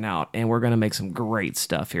department out, and we're going to make some great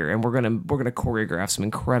stuff here, and we're going to choreograph some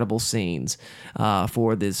incredible scenes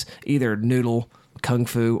for this either noodle kung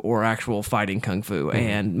fu or actual fighting kung fu.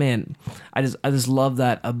 And man, I just love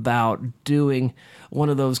that about doing one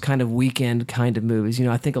of those kind of weekend kind of movies.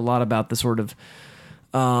 I think a lot about the sort of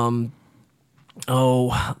you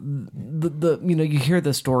hear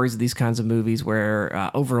the stories of these kinds of movies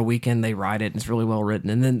where over a weekend they write it and it's really well written,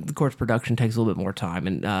 and then of course production takes a little bit more time,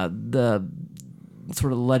 and the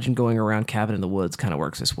sort of legend going around Cabin in the Woods kind of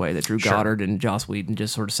works this way, that Drew Goddard and Joss Whedon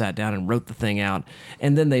just sort of sat down and wrote the thing out,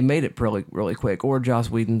 and then they made it really, really quick. Or Joss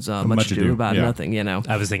Whedon's Much Ado About Nothing,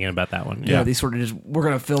 I was thinking about that one. These sort of just, we're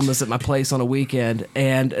going to film this at my place on a weekend,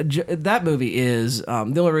 and that movie is the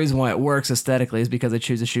only reason why it works aesthetically is because they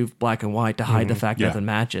choose to shoot black and white to hide the fact nothing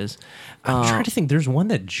matches. I'm trying to think. There's one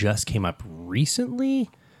that just came up recently.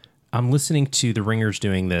 I'm listening to The Ringers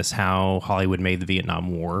doing this, how Hollywood made the Vietnam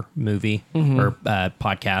War movie or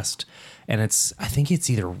podcast. And I think it's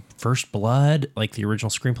either First Blood, like the original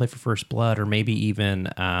screenplay for First Blood, or maybe even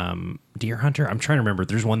Deer Hunter. I'm trying to remember.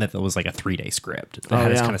 There's one that was like a 3-day script that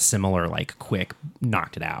had this kind of similar, like quick,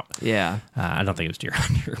 knocked it out. Yeah. I don't think it was Deer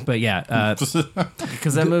Hunter, but yeah.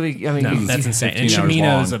 Because that movie, I mean, that's insane. And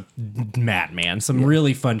Cimino's a madman. Some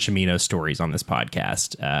really fun Cimino stories on this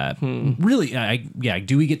podcast. Really,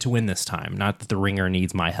 do we get to win this time? Not that The Ringer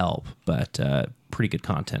needs my help, but pretty good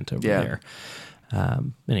content over there.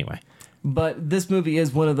 Anyway. But this movie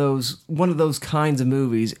is one of those kinds of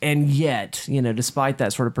movies, and yet, despite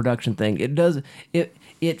that sort of production thing,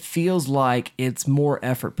 it feels like it's more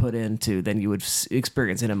effort put into than you would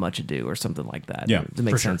experience in a Much Ado or something like that. Yeah, to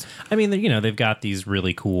make sense. I mean, they've got these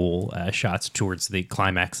really cool shots towards the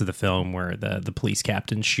climax of the film where the police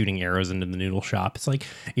captain's shooting arrows into the noodle shop. It's like,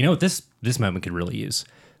 what this moment could really use?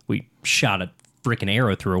 We shot a freaking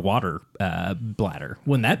arrow through a water bladder.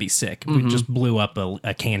 Wouldn't that be sick? We just blew up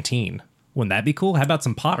a canteen. Wouldn't that be cool? How about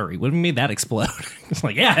some pottery? Wouldn't we made that explode? It's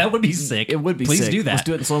like, yeah, that would be sick. It would be Please sick. do that. Let's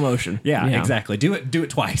do it in slow motion. Yeah, exactly. Do it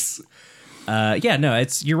twice.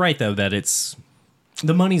 You're right though that it's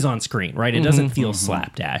the money's on screen, right? It doesn't feel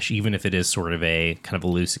slapdash, even if it is sort of a kind of a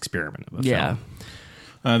loose experiment of a film.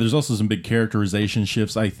 There's also some big characterization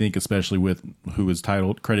shifts, I think, especially with who is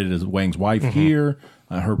credited as Wang's wife here.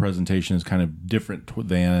 Her presentation is kind of different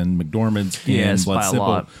than McDormand's in Blood Simple.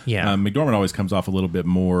 Lot. Yeah. McDormand always comes off a little bit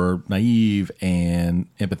more naive and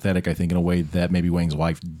empathetic, I think, in a way that maybe Wang's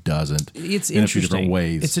wife doesn't. It's in interesting. a few different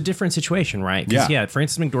ways. It's a different situation, right? Yeah.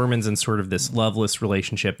 Frances McDormand's in sort of this loveless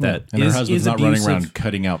relationship that and her husband's is not abusive. running around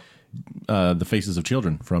cutting out the faces of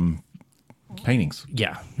children from paintings.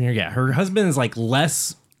 Yeah. Her husband is like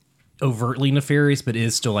less overtly nefarious, but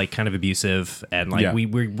is still like kind of abusive, and like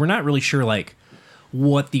we're not really sure like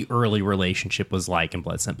what the early relationship was like in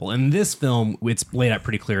Blood Simple. In this film, it's laid out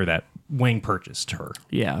pretty clear that Wang purchased her.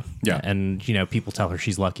 Yeah. And people tell her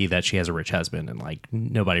she's lucky that she has a rich husband, and like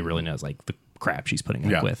nobody really knows like the crap she's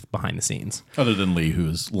putting up with behind the scenes, other than Lee,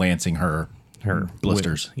 who's lancing her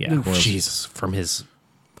blisters. Jesus, from his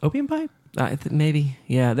opium pipe. Maybe.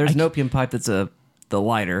 Yeah. There's an opium pipe that's the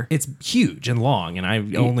lighter. It's huge and long, and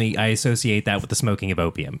I associate that with the smoking of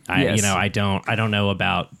opium. I don't know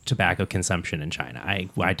about tobacco consumption in China.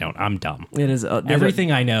 I'm dumb. It is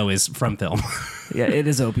everything I know is from film. Yeah, it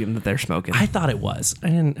is opium that they're smoking. I thought it was. I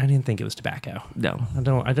didn't think it was tobacco. No,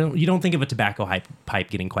 I don't. You don't think of a tobacco pipe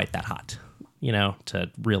getting quite that hot. To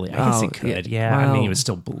really, I guess it could. Yeah, well, I mean, it would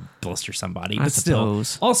still blister somebody, I but suppose.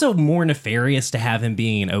 Still, also more nefarious to have him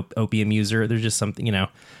being an opium user. There's just something,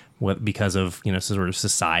 because of sort of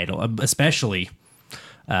societal, especially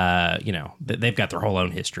they've got their whole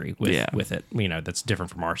own history with it, that's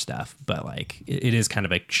different from our stuff, but like it is kind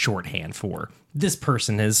of a shorthand for this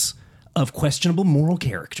person is of questionable moral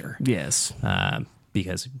character. Yes,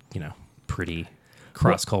 because pretty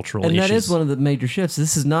cross-cultural and issues. that is one of the major shifts.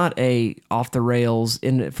 This is not a off the rails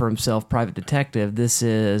in it for himself private detective. This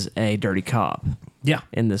is a dirty cop. Yeah,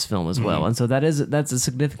 in this film as well, and so that's a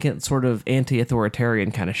significant sort of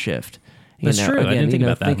anti-authoritarian kind of shift. That's true. Again, I didn't think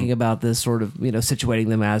about that. Thinking about this sort of situating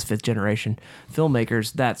them as fifth generation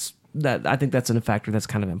filmmakers. I think that's a factor that's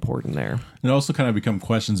kind of important there. It also kind of become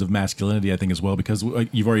questions of masculinity, I think, as well, because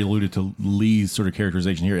you've already alluded to Lee's sort of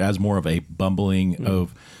characterization here as more of a bumbling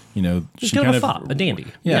of. She's kind of a fop, a dandy.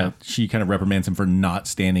 Yeah, she kind of reprimands him for not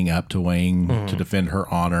standing up to Wang to defend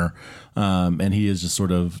her honor, and he is just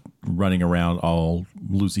sort of running around all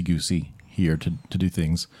loosey-goosey here to do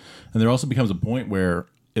things. And there also becomes a point where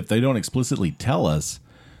if they don't explicitly tell us,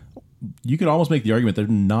 you could almost make the argument they're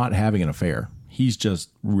not having an affair. He's just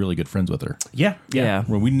really good friends with her. Yeah.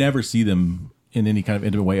 Where we never see them in any kind of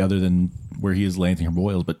intimate way other than where he is lancing her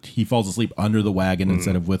boils, but he falls asleep under the wagon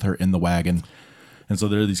instead of with her in the wagon. And so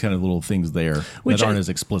there are these kind of little things there that aren't as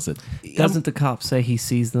explicit. Doesn't the cop say he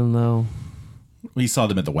sees them though? He saw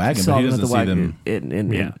them at the wagon, Saw but he them at doesn't the see wagon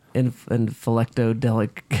them. in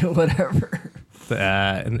Philectodelic, whatever.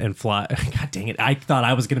 And fly. God dang it! I thought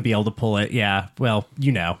I was going to be able to pull it. Yeah. Well,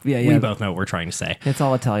 Yeah. we both know what we're trying to say. It's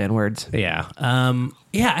all Italian words. Yeah.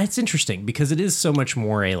 Yeah. It's interesting because it is so much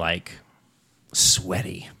more a like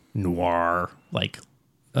sweaty noir, like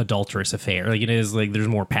adulterous affair. Like it is like there's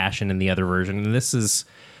more passion in the other version, and this is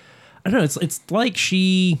I don't know. It's like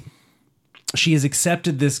she has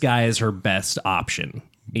accepted this guy as her best option.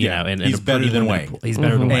 You know, and he's better than Wang. He's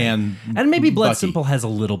better than Wang, And maybe Blood Bucky. Simple has a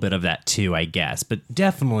little bit of that too, I guess, but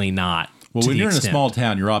definitely not. Well, to when the you're in a extent. small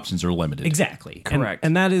town, your options are limited. Exactly. Correct.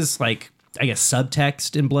 And that is like, I guess,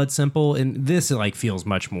 subtext in Blood Simple. And this, it like feels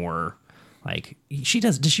much more like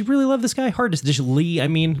does she really love this guy? Hard to, does she, Lee? I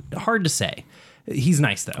mean, hard to say. He's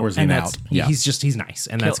nice though. Or is he and an that's, out? Yeah. He's nice.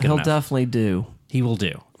 And that's good He'll enough. definitely do. He will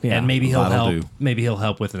do. Yeah. And maybe he'll That'll help. do. Maybe he'll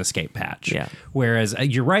help with an escape patch. Yeah. Whereas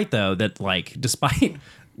you're right though, that like, despite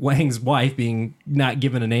Wang's wife being not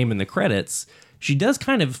given a name in the credits, she does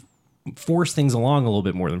kind of force things along a little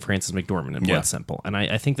bit more than Frances McDormand in Blood Yeah. Simple. And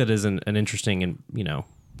I think that is an interesting and,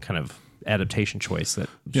 kind of adaptation choice that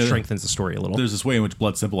strengthens the story a little. There's this way in which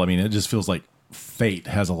Blood Simple, I mean, it just feels like fate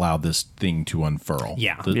has allowed this thing to unfurl.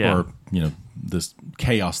 Yeah. Or, this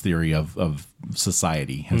chaos theory of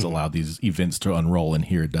society has allowed these events to unroll, and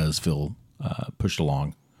here it does feel pushed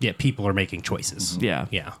along. Yeah, people are making choices. Yeah.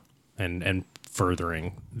 Yeah. And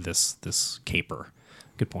furthering this caper.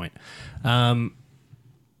 Good point.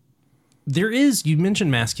 You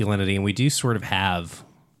mentioned masculinity, and we do sort of have,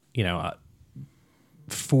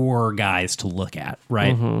 four guys to look at,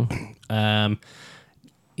 right?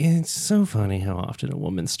 It's so funny how often a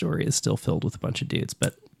woman's story is still filled with a bunch of dudes,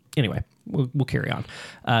 but anyway, we'll carry on.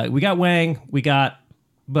 We got Wang, we got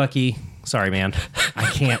Bucky. Sorry, man,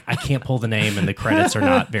 I can't pull the name, and the credits are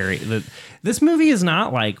not very. This movie is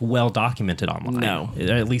not like well documented online. No,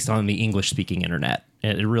 at least on the English speaking internet,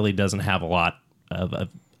 it really doesn't have a lot of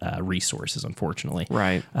resources, unfortunately.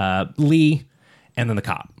 Right. Lee, and then the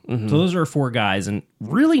cop. So those are four guys, and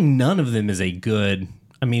really none of them is a good.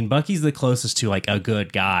 I mean, Bucky's the closest to like a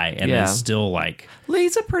good guy, and is still like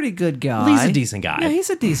Lee's a pretty good guy. Lee's a decent guy. Yeah,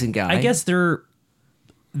 he's a decent guy. I guess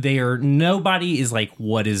they are nobody is like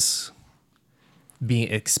what is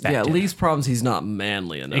being expected. Yeah, Lee's problems, he's not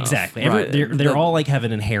manly enough. Exactly. Right. They're all like have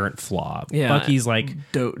an inherent flaw. Yeah. Bucky's like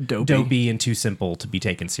dopey and too simple to be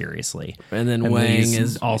taken seriously. And then Wang Lee's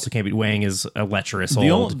is also can't be. Wang is a lecherous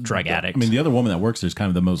The old only- drug addict. I mean, the other woman that works there is kind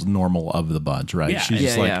of the most normal of the bunch, right? Yeah. She's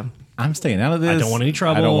just Yeah, like, yeah. I'm staying out of this. I don't want any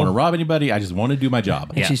trouble. I don't want to rob anybody. I just want to do my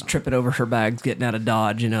job. and she's tripping over her bags, getting out of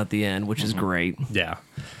Dodge, at the end, which is great. Yeah.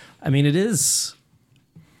 I mean, it is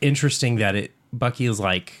interesting that Bucky is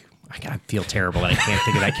like, I feel terrible that I can't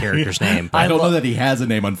think of that character's name. I don't know that he has a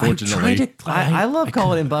name, unfortunately. I love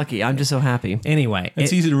calling him Bucky. I'm just so happy. Anyway,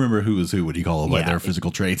 It's easy to remember who is who when you call them by Yeah. their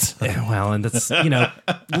physical traits. well, and that's,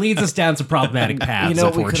 leads us down some problematic paths, You know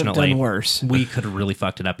what we could have unfortunately. done worse. We could have really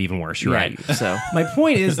fucked it up even worse. You're right. So My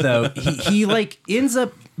point is, though, he like ends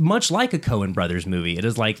up much like a Coen Brothers movie. It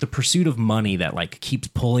is like the pursuit of money that like keeps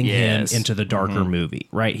pulling Yes. him into the darker movie,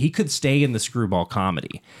 right? He could stay in the screwball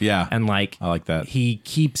comedy. Yeah. And like, I like that. He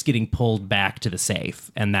keeps getting pulled back to the safe.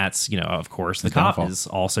 And that's, of course, the His cop downfall. is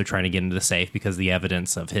also trying to get into the safe because the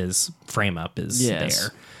evidence of his frame up is Yes.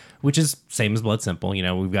 there. Which is same as Blood Simple.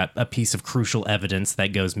 We've got a piece of crucial evidence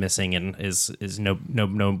that goes missing and is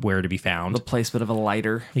nowhere to be found. the placement of a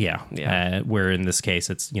lighter, Yeah. Yeah. Where in this case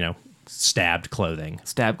it's, stabbed clothing.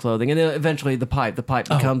 stab clothing, and then eventually the pipe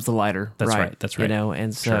becomes the lighter. That's right, that's right.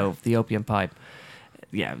 And so the opium pipe.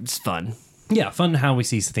 Yeah, it's fun. Yeah, fun how we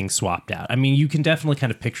see things swapped out. I mean, you can definitely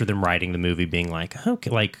kind of picture them writing the movie being like, okay,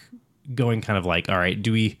 like going kind of like, all right,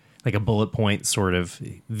 do we like a bullet point sort of,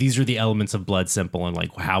 these are the elements of Blood Simple and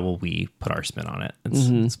like, how will we put our spin on it?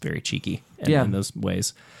 It's very cheeky in those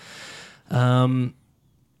ways.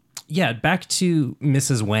 Yeah, back to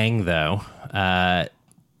Mrs. Wang though.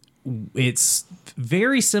 It's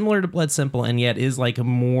very similar to Blood Simple and yet is like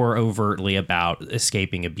more overtly about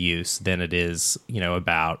escaping abuse than it is,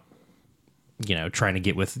 about trying to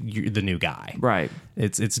get with the new guy. Right.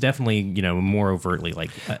 It's definitely, more overtly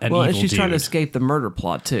like an Well, evil and she's dude. trying to escape the murder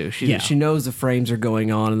plot too. Yeah. She knows the frames are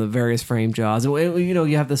going on and the various frame jobs. And,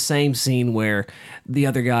 you have the same scene where the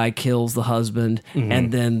other guy kills the husband, Mm-hmm.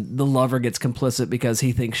 and then the lover gets complicit because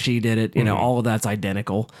he thinks she did it. All of that's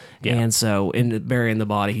identical. Mm-hmm. Yeah. And so, in burying the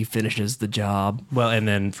body, he finishes the job. Well, and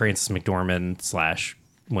then Frances McDormand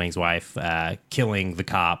 / Wang's wife killing the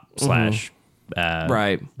cop /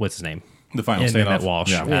 Right. what's his name? The final in standoff. Emmett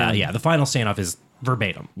Walsh. Yeah. Yeah, the final standoff is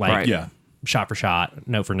verbatim, like Right. Yeah. shot for shot,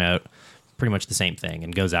 note for note, pretty much the same thing,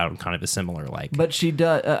 and goes out in kind of a similar like. But she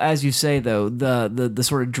does, as you say, though, the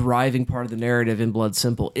sort of driving part of the narrative in Blood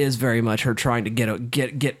Simple is very much her trying to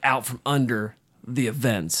get out from under the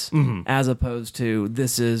events, as opposed to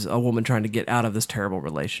this is a woman trying to get out of this terrible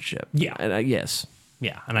relationship. Yeah. And, yes,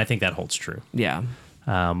 Yeah, and I think that holds true. yeah,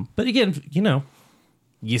 But again,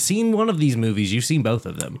 you've seen one of these movies, you've seen both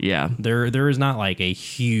of them. Yeah. There is not like a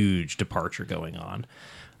huge departure going on.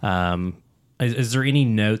 Is there any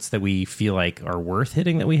notes that we feel like are worth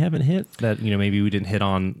hitting that we haven't hit? That maybe we didn't hit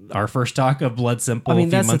on our first talk of Blood Simple I mean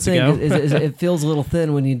a few that's the months thing. ago? Is it feels a little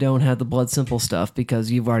thin when you don't have the Blood Simple stuff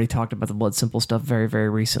because you've already talked about the Blood Simple stuff very, very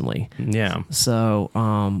recently. Yeah. So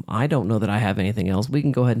I don't know that I have anything else. We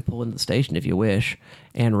can go ahead and pull into the station if you wish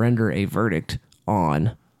and render a verdict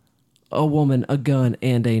on A Woman, a Gun,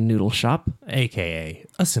 and a Noodle Shop. AKA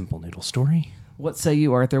a simple noodle story. What say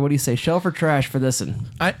you, Arthur? What do you say, shelf or trash for this one?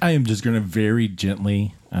 I am just going to very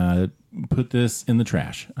gently put this in the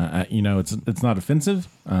trash. It's not offensive,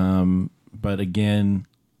 but again,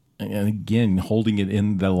 holding it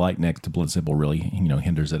in the light next to Blood Simple really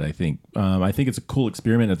hinders it. I think it's a cool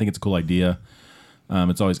experiment. I think it's a cool idea.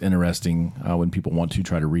 It's always interesting when people want to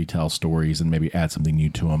try to retell stories and maybe add something new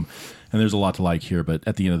to them. And there's a lot to like here, but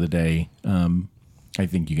at the end of the day, I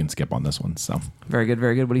think you can skip on this one. So Very good,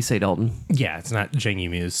 very good. What do you say, Dalton? Yeah, it's not Jang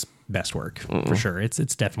Yimou's best work for sure. It's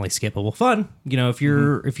definitely skippable. Fun, if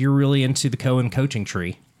you're really into the Cohen coaching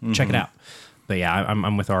tree, check it out. But yeah,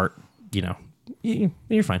 I'm with Art.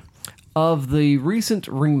 You're fine. Of the recent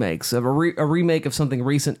remakes, of a remake of something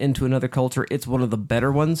recent into another culture, it's one of the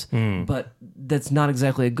better ones, but that's not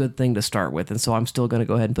exactly a good thing to start with, and so I'm still going to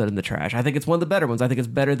go ahead and put it in the trash. I think it's one of the better ones. I think it's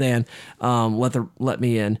better than Let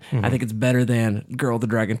Me In. I think it's better than Girl with the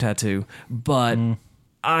Dragon Tattoo, but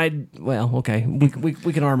okay, we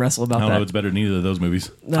can arm wrestle about I don't know that. if it's better than either of those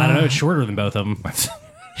movies. I don't know. It's shorter than both of them.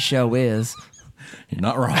 Show is. You're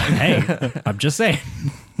not wrong. Hey, I'm just saying.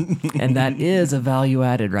 And that is a value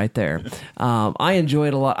added right there. I enjoy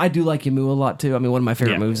it a lot. I do like Yimou a lot too. I mean, one of my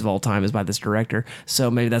favorite Yeah. movies of all time is by this director.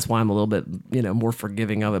 So maybe that's why I'm a little bit, more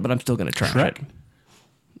forgiving of it, but I'm still going to trash Shrek? it.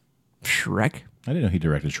 Shrek? I didn't know he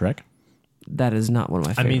directed Shrek. That is not one of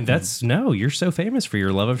my I favorite. mean, you're so famous for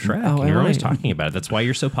your love of Shrek. Oh, and you're am always I? talking about it. That's why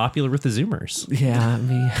you're so popular with the Zoomers. Yeah,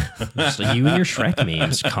 me Just like you and your Shrek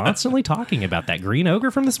memes, constantly talking about that green ogre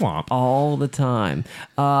from the swamp. all the time.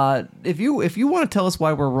 If you want to tell us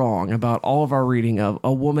why we're wrong about all of our reading of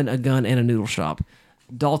A Woman, a Gun, and a Noodle Shop,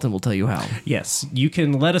 Dalton will tell you how. Yes, you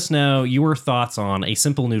can let us know your thoughts on A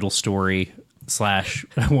Simple Noodle Story / A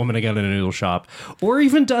Woman, a Gun, in a Noodle Shop, or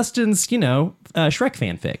even Dustin's, Shrek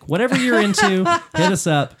fanfic. Whatever you're into, hit us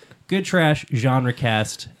up.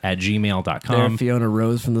 goodtrashgenrecast@gmail.com. There, Fiona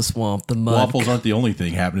rose from the swamp. The mud, Waffles aren't the only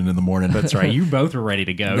thing happening in the morning. That's right. You both are ready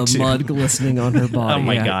to go. the too. mud glistening on her body. Oh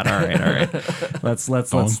my Yeah. God! All right. Let's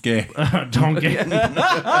Okay. don't get.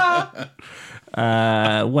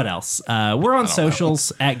 What else? We're on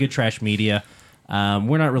socials at Good Trash Media.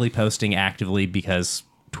 We're not really posting actively because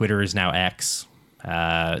Twitter is now X,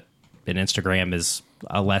 and Instagram is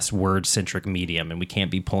a less word-centric medium, and we can't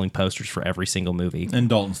be pulling posters for every single movie. And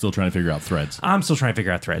Dalton's still trying to figure out threads. I'm still trying to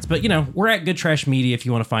figure out threads, but we're at Good Trash Media if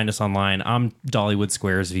you want to find us online. I'm Dollywood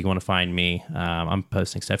Squares if you want to find me. I'm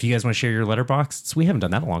posting stuff. You guys want to share your letterbox? We haven't done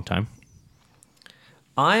that in a long time.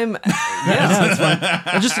 I'm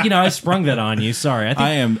I just, I sprung that on you. Sorry.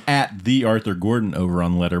 I am at the Arthur Gordon over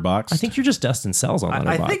on Letterboxd. I think you're just Dustin Sells on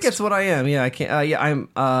Letterboxd. I think it's what I am. Yeah, I can't. I'm.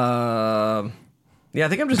 Yeah, I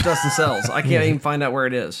think I'm just Dustin Sells. I can't even find out where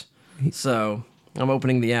it is. So I'm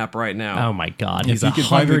opening the app right now. Oh my God, If he's you can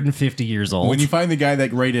find 150 years old. when you find the guy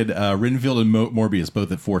that rated Renfield and Morbius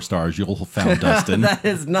both at 4 stars, you'll have found Dustin. That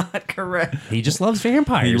is not correct. He just loves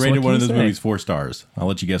vampires. He What rated can one you of those say? movies 4 stars. I'll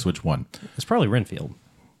let you guess which one It's probably Renfield.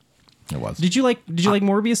 it was. Did you like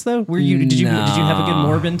Morbius though? Did you have a good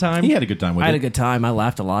Morbin time? He had a good time with I had it. a good time. I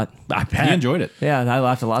laughed a lot. I bet. He enjoyed it. Yeah, I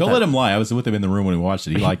laughed a lot. Don't let him lie. I was with him in the room when we watched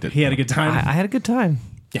it. He liked it. He had a good time. I had a good time.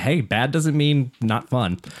 Hey, bad doesn't mean not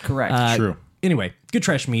fun. Correct. True. Anyway, Good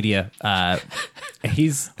Trash Media.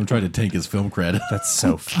 He's I'm trying to tank his film cred. That's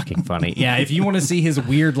so fucking funny. Yeah, if you want to see his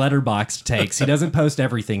weird letterboxd takes, he doesn't post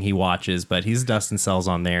everything he watches, but he's Dustin Sells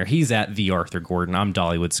on there. He's at the Arthur Gordon. I'm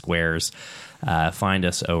Dollywood Squares. Find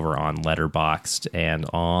us over on Letterboxd and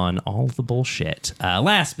on all the bullshit.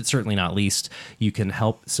 Last but certainly not least, you can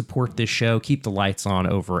help support this show, keep the lights on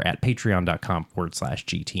over at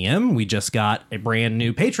patreon.com/GTM. We just got a brand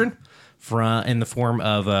new patron in the form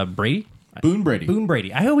of Brady. Boone Brady. Boone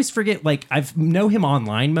Brady. I always forget, like, I know him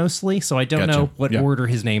online mostly, so I don't Gotcha. know what Yeah. order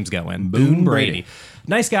his names go in. Boone Brady.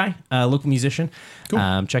 Nice guy, local musician.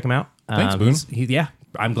 Cool. Check him out. Thanks, Boone. Yeah,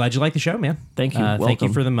 I'm glad you like the show, man. Thank you. Thank you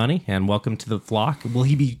Welcome. for the money, and welcome to the flock. Will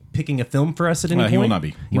he be picking a film for us at any point? He will not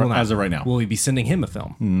be. He will not. As of right now. Will we be sending him a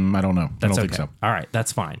film? I don't know. I That's don't okay. think so. All right,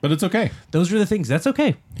 that's fine. But it's okay. Those are the things. That's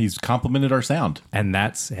okay. He's complimented our sound. And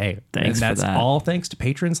that's, hey, Thanks and for that's that. all thanks to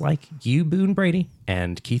patrons like you, Boone Brady,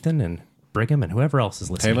 and Keithan, and Brigham, and whoever else is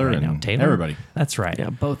listening Taylor right now. and Taylor, everybody. That's right. Yeah,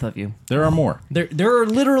 both of you. There are more. There are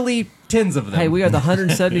literally tens of them. Hey, we are the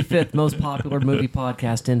 175th most popular movie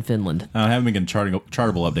podcast in Finland. I haven't been getting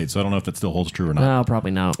chartable updates, so I don't know if that still holds true or not. No,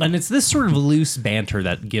 probably not. and it's this sort of loose banter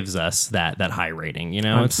that gives us that high rating. You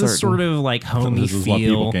know, I'm it's this certain. sort of like homey This is feel. what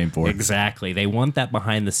people came for. Exactly. They want that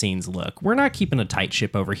behind the scenes look. We're not keeping a tight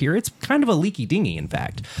ship over here. It's kind of a leaky dinghy, in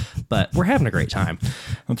fact, but we're having a great time.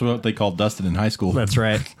 That's what they called Dustin in high school. That's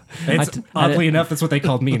right. It's, oddly enough, that's what they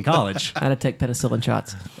called me in college. I had to take penicillin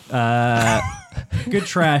shots. Good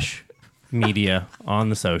trash media on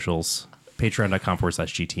the socials.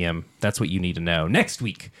 Patreon.com/GTM. That's what you need to know. Next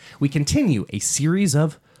week, we continue a series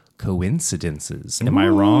of coincidences. Am I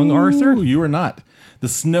wrong, Arthur? Ooh, you are not. The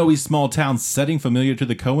snowy small town setting familiar to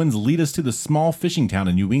the Coens lead us to the small fishing town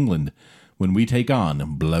in New England when we take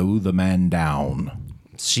on Blow the Man Down.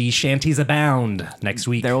 Sea shanties abound next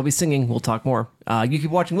week. There will be singing. We'll talk more. You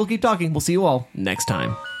keep watching. We'll keep talking. We'll see you all next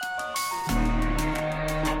time.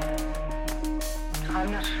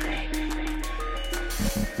 I'm afraid.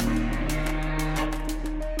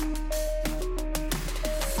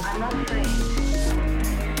 I'm afraid.